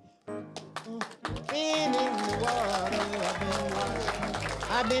be baptized. Been in the water, I've been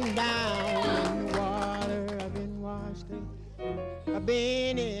washed. I've been down in the water, I've been washed clean. I've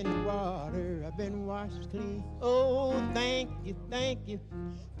been in the water, I've been washed clean. Oh, thank you, thank you,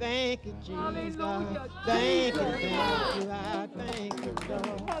 thank you, Jesus. Hallelujah. Thank you, I thank you,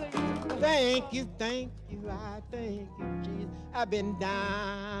 Lord. Thank you, I thank you, Jesus. I've been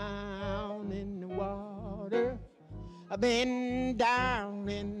down in the water. I've been down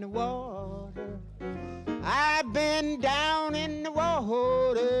in the water. I've been down in the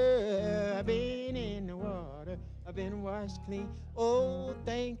water. I've been in the water. I've been washed clean. Oh,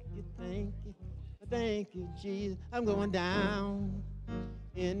 thank you, Jesus. I'm going down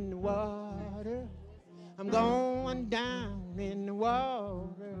in the water. I'm going down in the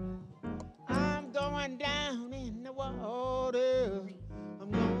water. I'm going down in the water.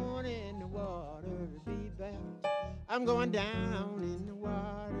 I'm going in the water to be baptized. I'm going down in the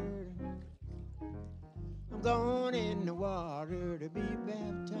water. I'm going in the water to be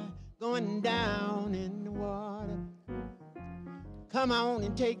baptized. Going down in the water. Come on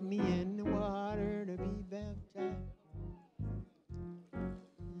and take me in the water to be baptized.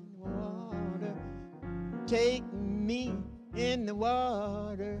 In the water. Take me in the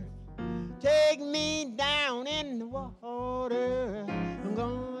water. Take me down in the water. I'm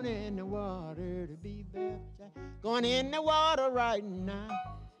going in the water to be baptized. Going in the water right now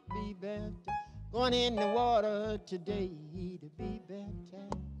to be baptized. Going in the water today to be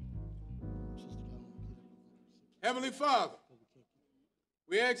baptized. Heavenly Father,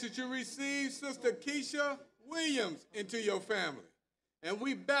 we ask that you receive Sister Keisha Williams into your family. And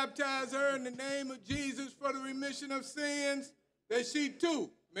we baptize her in the name of Jesus for the remission of sins, that she too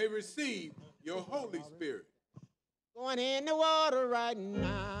may receive your Holy Spirit. Going in the water right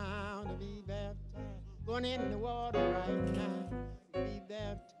now to be baptized. Going in the water right now to be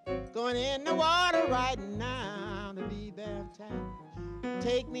baptized. Going in the water right now to be baptized.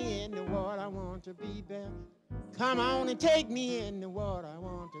 Take me in the water, I want to be baptized. Come on and take me in the water, I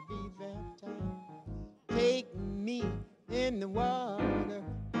want to be baptized. Take me in the water.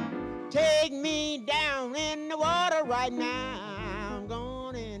 Take me down in the water right now. I'm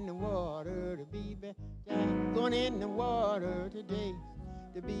going in the water to be baptized. Going in the water today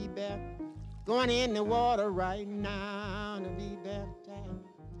to be baptized. Going in the water right now to be baptized.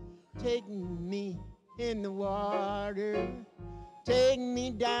 Take me in the water. Take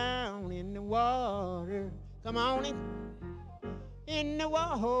me down in the water. Come on in the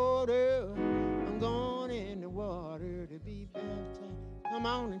water. I'm going in the water to be baptized. Come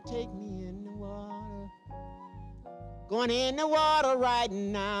on and take me in the water. Going in the water right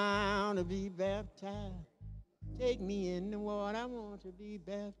now to be baptized. Take me in the water, I want to be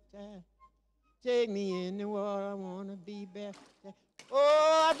baptized. Take me in the water, I want to be baptized.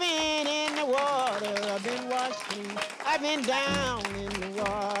 Oh, I've been in the water, I've been washed clean. I've been down in the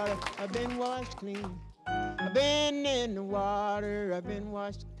water, I've been washed clean. I've been in the water, I've been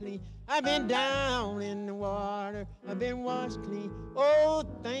washed clean. I've been down in the water, I've been washed clean. Oh,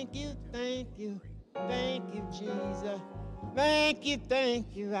 thank you, Jesus. Thank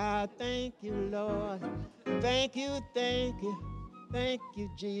you, I thank you, Lord. Thank you,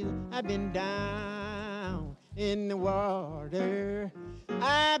 Jesus. I've been down in the water.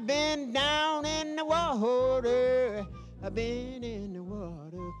 I've been down in the water. I've been in the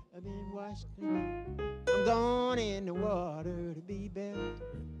water. I've been washed clean. I'm going in the water to be baptized.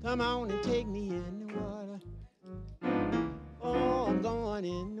 Come on and take me in the water. Oh, I'm going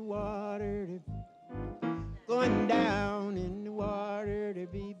in the water going down in the water to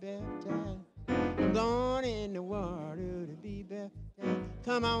be baptized. I'm going in the water to be baptized.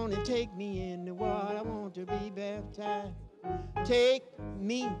 Come on and take me in the water. I want to be baptized. Take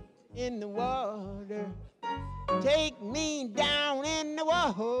me in the water. Take me down in the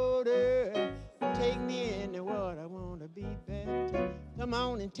water. Take me in the water. I want to be baptized. Come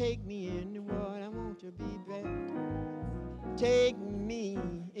on and take me in the water. I want to be baptized. Take me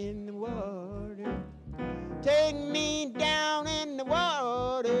in the water. Take me down in the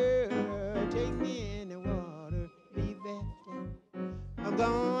water. Take me in the water, be baptized. I'm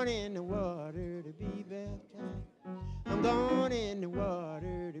going in the water to be baptized. I'm going in the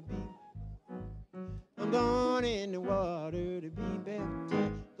water to be. I'm going in the water to be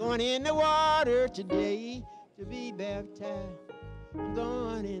baptized. Going in the water today to be baptized. I'm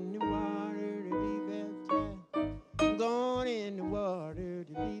going in the water to be baptized. I'm going in the water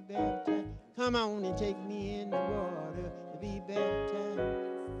to be baptized. Come on and take me in the water to be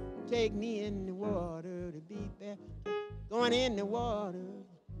baptized. Take me in the water to be baptized. Going in the water.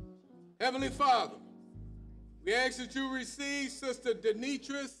 Heavenly Father, we ask that you receive Sister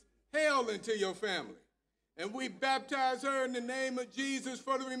Demetrius Hale into your family. And we baptize her in the name of Jesus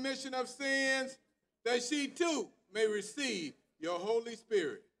for the remission of sins, that she too may receive your Holy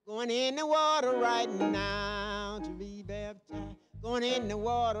Spirit. Going in the water right now to be baptized. Going in the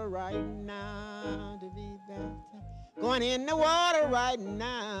water right now to be baptized. Going in the water right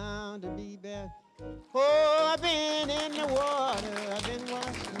now to be baptized. Oh, I've been in the water, I've been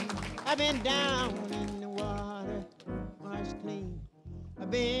washed clean. I've been down in the water, washed clean.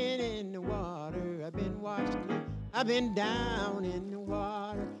 I've been in the water, I've been washed clean. I've been down in the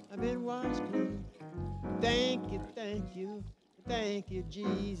water, I've been washed clean. Thank you, thank you, thank you,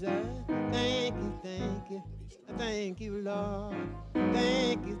 Jesus. Thank you, thank you, Lord.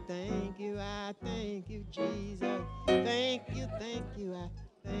 Thank you, I thank you, Jesus. Thank you, I thank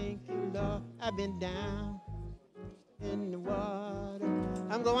you, Lord. I've been down in the water.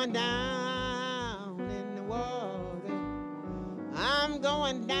 I'm going down in the water. I'm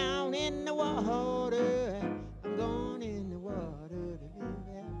going down in the water. I'm going in the water to be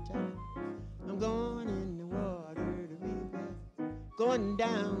baptized. I'm going in the water to be baptized. Going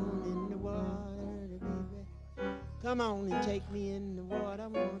down in the water to be baptized. Come on and take me in the water. I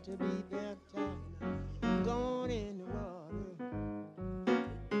want to be baptized. I'm going in the water.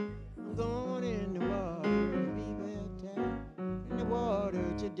 I'm going in the water to be baptized. In the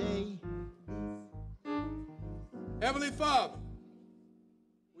water today. Heavenly Father,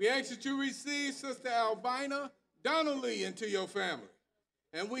 we ask that you receive Sister Albina Donnelly into your family.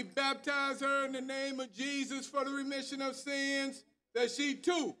 And we baptize her in the name of Jesus for the remission of sins, that she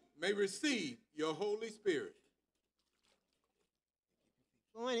too may receive your Holy Spirit.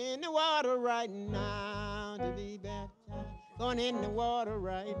 Going in the water right now to be baptized. Going in the water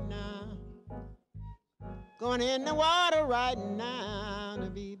right now. Going in the water right now to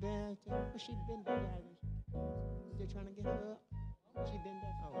be baptized. Oh, she been baptized. They're trying to get her up. She been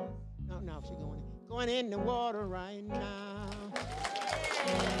baptized. Oh, no, she going in. Going in the water right now.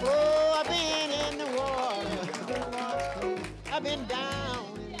 Oh, I've been in the water. I've been washed clean. I've been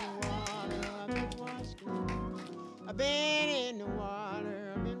down in the water. I've been washed clean. I've been in the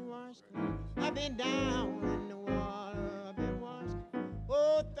water. I've been washed clean. I've been down in the water. I've been washed clean.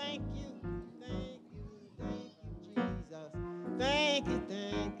 Oh, thank you, Jesus. Thank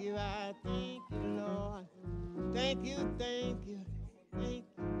you, I thank you, Lord. Thank you,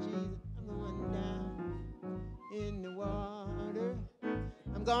 Jesus. I'm going down in the water.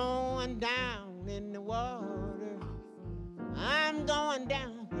 I'm going down in the water. I'm going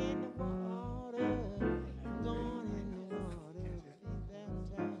down in the water. I'm going in the water to be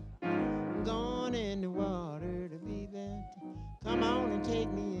baptized. I'm going in the water to be baptized. Come on and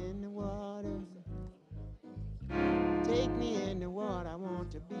take me in the water. Take me in the water, I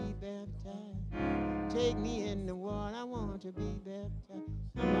want to be baptized. Take me in the water, I want to be baptized.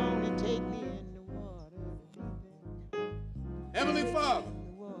 Come on and take me in the water to be baptized. Heavenly Father,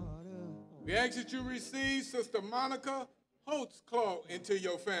 we ask that you receive Sister Monica Holtzclaw into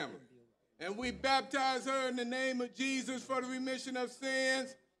your family. And we baptize her in the name of Jesus for the remission of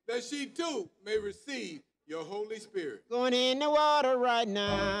sins, that she too may receive your Holy Spirit. Going in the water right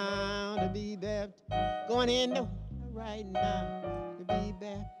now to be baptized. Going in the water right now to be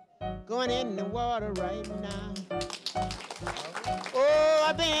baptized. Going in the water right now. Oh,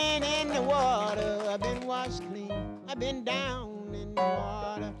 I've been in the water. I've been washed clean. I've been down in the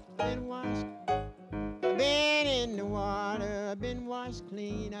water. I've been washed. I've been in the water. I've been washed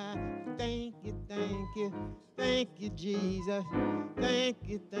clean. I thank you, Jesus. Thank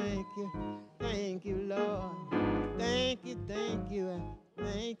you, Lord. Thank you,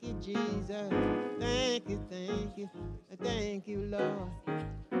 Jesus. Thank you, Lord.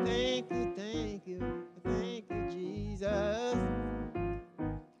 Thank you, Jesus.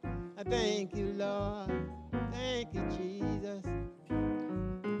 I thank you, Lord. Thank you, Jesus.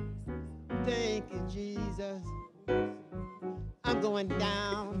 Thank you, Jesus. I'm going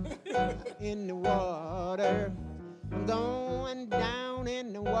down in the water. I'm going down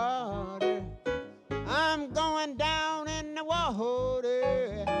in the water. I'm going down in the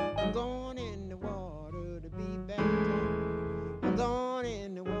water. I'm going in the water to be baptized. I'm going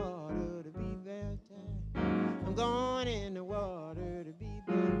in the water to be baptized. I'm going in the water to be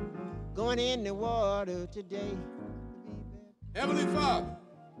baptized. Going in the water today to be baptized. Heavenly Father,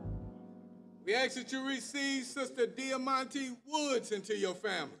 We ask that you receive Sister Diamante Woods into your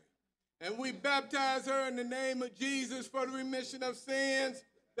family. And we baptize her in the name of Jesus for the remission of sins,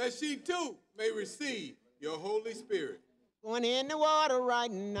 that she too may receive your Holy Spirit. Going in the water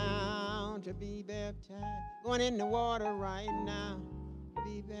right now to be baptized. Going in the water right now to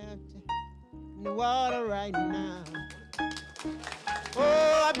be baptized. In the water right now.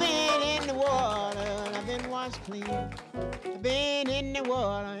 Oh, I've been in the water and I've been washed clean. I've been in the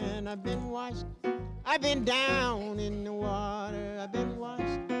water and I've been washed. I've been down in the water, I've been washed.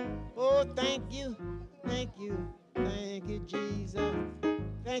 Oh, thank you, thank you, thank you, Jesus.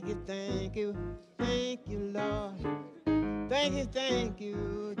 Thank you, Lord. Thank you,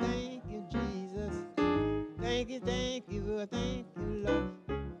 Jesus. Thank you, Lord.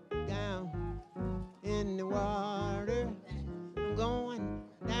 Down in the water, I'm going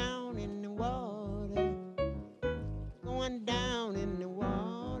down in the water. Going down in the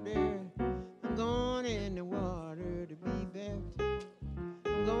water. I'm going in the water to be baptized.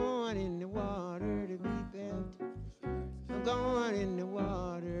 I'm going in the water to be baptized. I'm going in the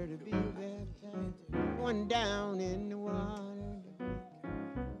water to be baptized. Going down in the water.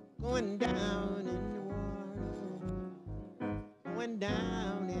 Going down in the water. Going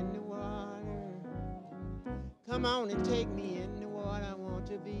down in the water. Come on and take me in the water. I want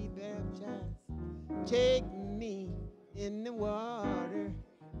to be baptized. Take me in the water.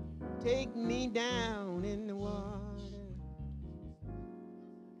 Take me down in the water.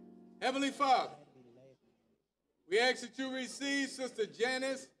 Heavenly Father, we ask that you receive Sister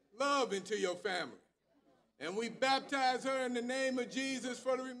Janice Love into your family. And we baptize her in the name of Jesus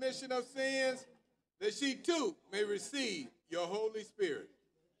for the remission of sins, that she too may receive your Holy Spirit.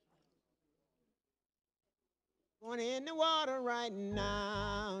 Going in the water right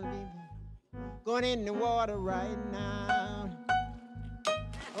now, baby. Going in the water right now.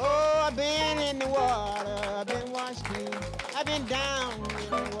 Oh, I've been in the water, I've been washed clean. I've been down in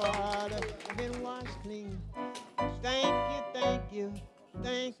the water, I've been washed clean. Thank you,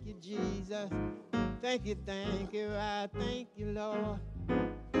 Jesus. Thank you, I thank you, Lord.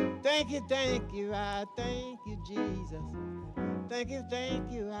 Thank you, I thank you, Jesus. Thank you,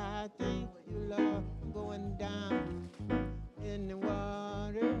 I thank you, Lord. I'm going down in the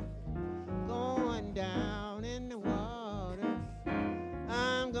water, going down in the water.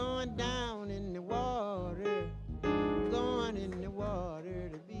 I'm going down in the water, going in the water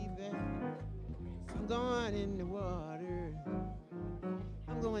to be back. I'm going in the water,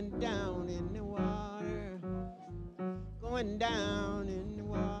 I'm going down in the water, going down in the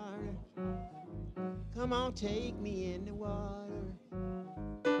water. Come on, take me in the water.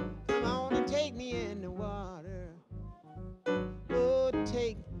 Come on and take me in the water. Oh,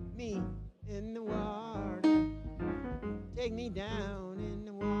 take me in the water. Take me down in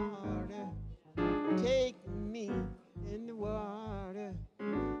the water. Take me in the water.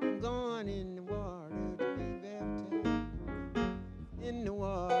 I'm going in the water to be baptized. In the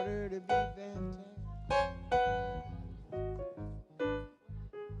water to be baptized.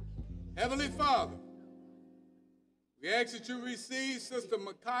 Heavenly Father, we ask that you receive Sister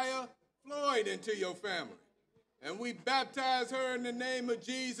Micaiah Floyd into your family. And we baptize her in the name of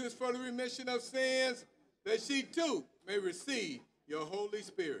Jesus for the remission of sins, that she too may receive your Holy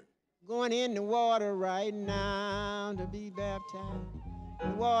Spirit. Going in the water right now to be baptized. The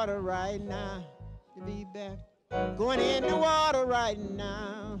water right now to be baptized. Going in the water right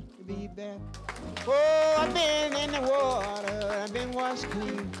now to be baptized. Oh, I've been in the water, I've been washed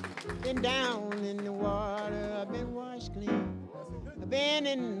clean. Been down in the water, I've been washed clean. I've been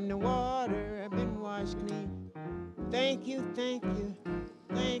in the water, I've been washed clean. Thank you, Jesus.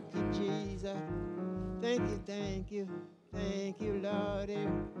 Thank you, Lord.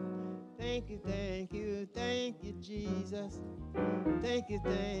 Thank you, Jesus. Thank you,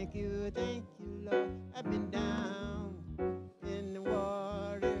 Lord. I've been down in the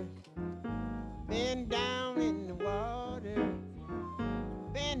water, been down in the water,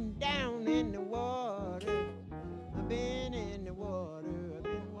 been down in the water. I've been in the water, I've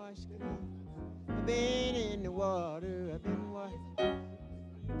been washed clean. I've been in the water, I've been washed.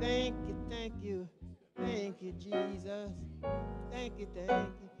 Thank you, Jesus. Thank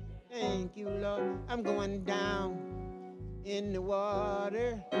you, Lord. I'm going down in the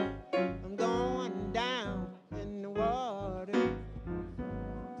water. I'm going down in the water.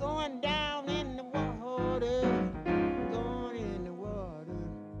 Going down in the water. Going in the water.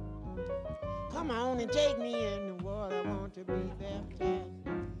 Come on and take me in the water. I want to be baptized.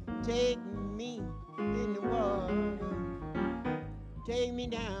 Take me in the water. Take me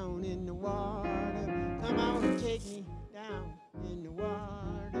down in the water. Come on and take me down in the water.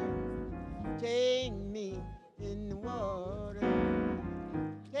 take me in the water.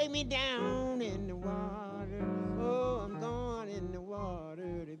 Take me down in the water. Oh, I'm going in the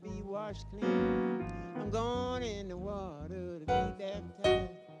water to be washed clean. I'm going in the water to be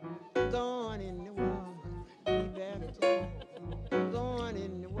baptized. I'm going in the water to be baptized. I'm going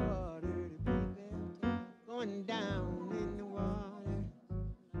in the water to be baptized. Going down in the water.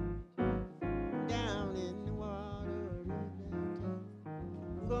 Down in the water to be baptized.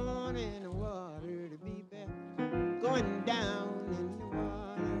 I'm going in the water to be baptized. Going down in the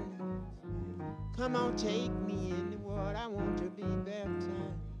water. Come on, take me in the water. I want to be baptized.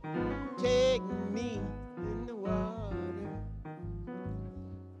 Take me in the water.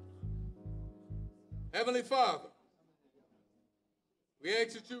 Heavenly Father, we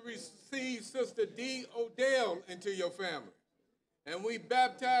ask that you receive Sister D. Odell into your family. And we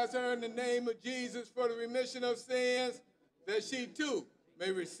baptize her in the name of Jesus for the remission of sins, that she too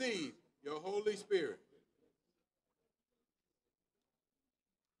may receive your Holy Spirit.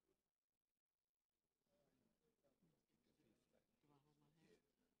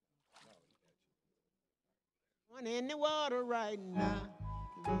 Going in the water right now.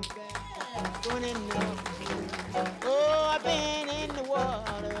 Going in the water. Oh, I've been in the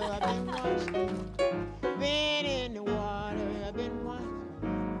water. I've been washed. Been in the water. I've been washed.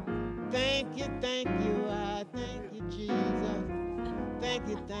 Thank you, I thank you, Jesus. Thank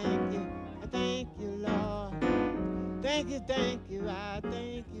you, I thank you, Lord. Thank you, I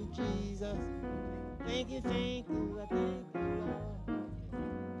thank you, Jesus. Thank you, I thank you, Lord.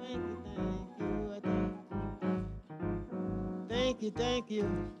 Thank you, I thank you.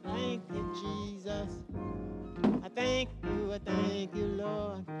 Thank you, Jesus. I thank you,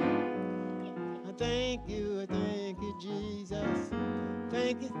 Lord. I thank you, Jesus.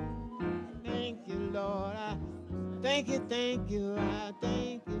 Thank you, Lord. I thank you, I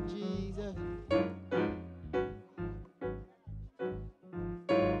thank you, Jesus.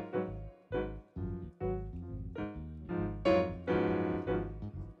 Thank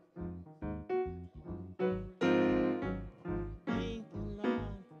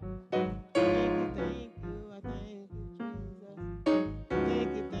you, Lord. Thank you, I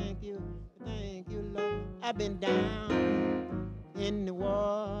thank you, Jesus. Thank you, Lord. I've been down in the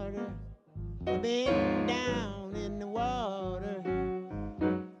water. I've been down in the water.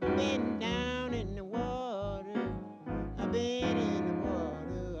 I've been down in the water. I've been in the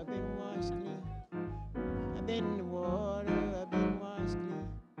water. I've been washed clean. I've been in the water. I've been washed clean.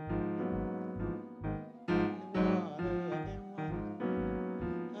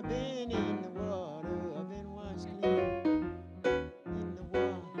 I've been in the water. I've been washed clean. In the water.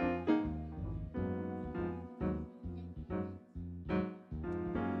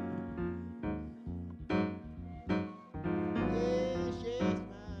 Yes, yes,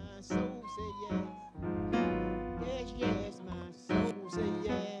 my soul say yes. Yes, yes, my soul say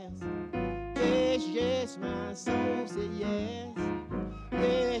yes. Yes, yes, my soul say yes.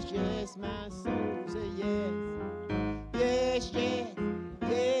 Yes, yes, my soul say yes. Yes, yes,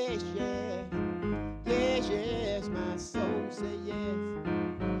 yes, yes. Yes, yes, my soul say yes.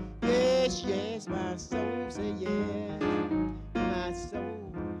 Yes, yes, my soul say yes. My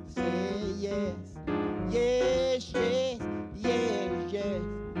soul say yes. Yes, yes, yes, yes.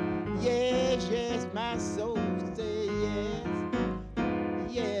 Yes, yes, my soul say yes.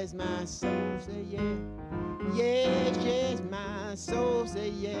 Yes, my soul say yes. Yes, yes, my soul say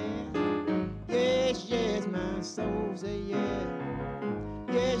yes. Yes, yes, my soul say yes.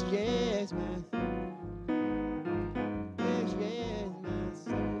 Yes, yes, my yes, yes, my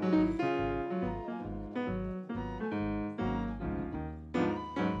soul.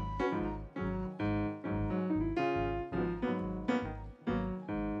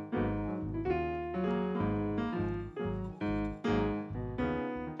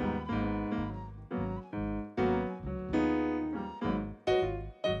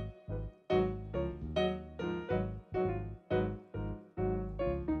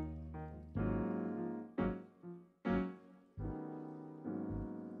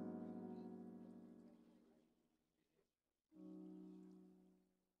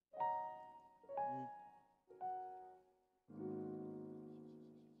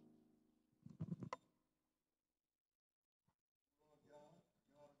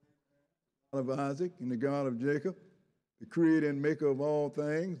 God of Isaac and the God of Jacob, the creator and maker of all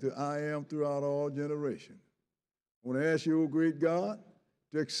things, the I am throughout all generations. I want to ask you, O great God,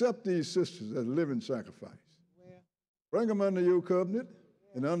 to accept these sisters as living sacrifice. Bring them under your covenant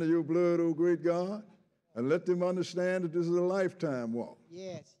and under your blood, O great God, and let them understand that this is a lifetime walk.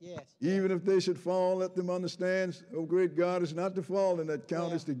 Yes, yes. Even if they should fall, let them understand, oh great God, it's not to fall in that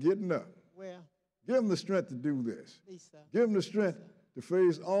count, it's to getting up. Well, Give them the strength to do this. please, sir. Give them the strength to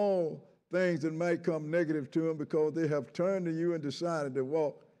face all things that might come negative to them because they have turned to you and decided to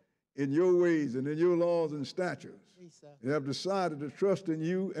walk in your ways and in your laws and statutes. Please, sir. They have decided to trust in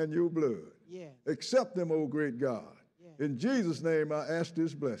you and your blood. Yeah. Accept them, O great God. Yeah. In Jesus' name, I ask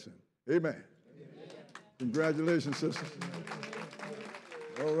this blessing. Amen. Congratulations, sisters.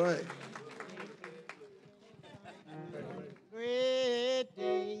 All right. Great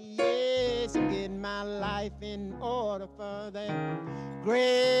day, yes, I'm getting my life in order for that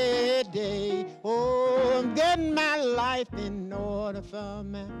great day. Oh, I'm getting my life in order for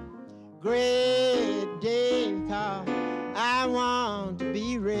my great day, 'cause I want to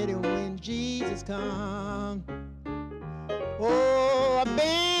be ready when Jesus comes. Oh, I've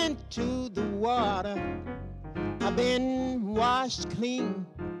been to the water, I've been washed clean.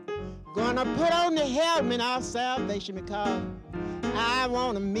 Gonna put on the helmet of salvation because I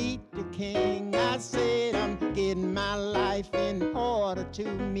want to meet the King. I said I'm getting my life in order to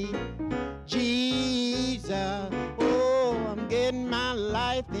meet Jesus. Oh, I'm getting my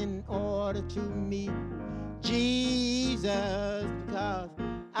life in order to meet Jesus because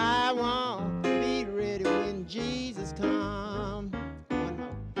I want to be ready when Jesus comes. One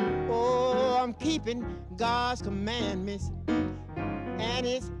more. Oh, I'm keeping God's commandments and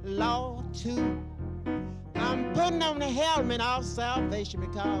His law too. I'm putting on the helmet of salvation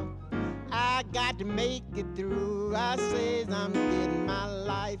because I got to make it through. I says I'm getting my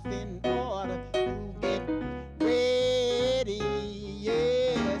life in order to get ready.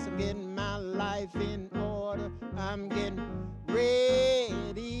 Yes, I'm getting my life in order. I'm getting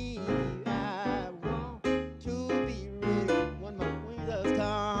ready. I want to be ready. One more. When Jesus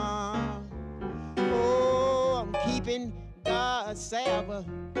come. Oh, I'm keeping God's Sabbath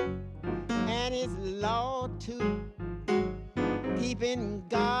and His law too, keeping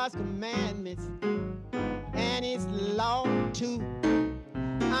God's commandments and His law too.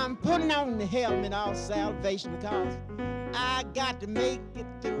 I'm putting on the helmet of salvation because I got to make it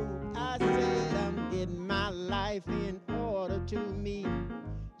through. I said I'm getting my life in order to meet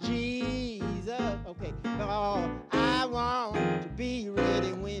Jesus. Okay, oh, I want to be ready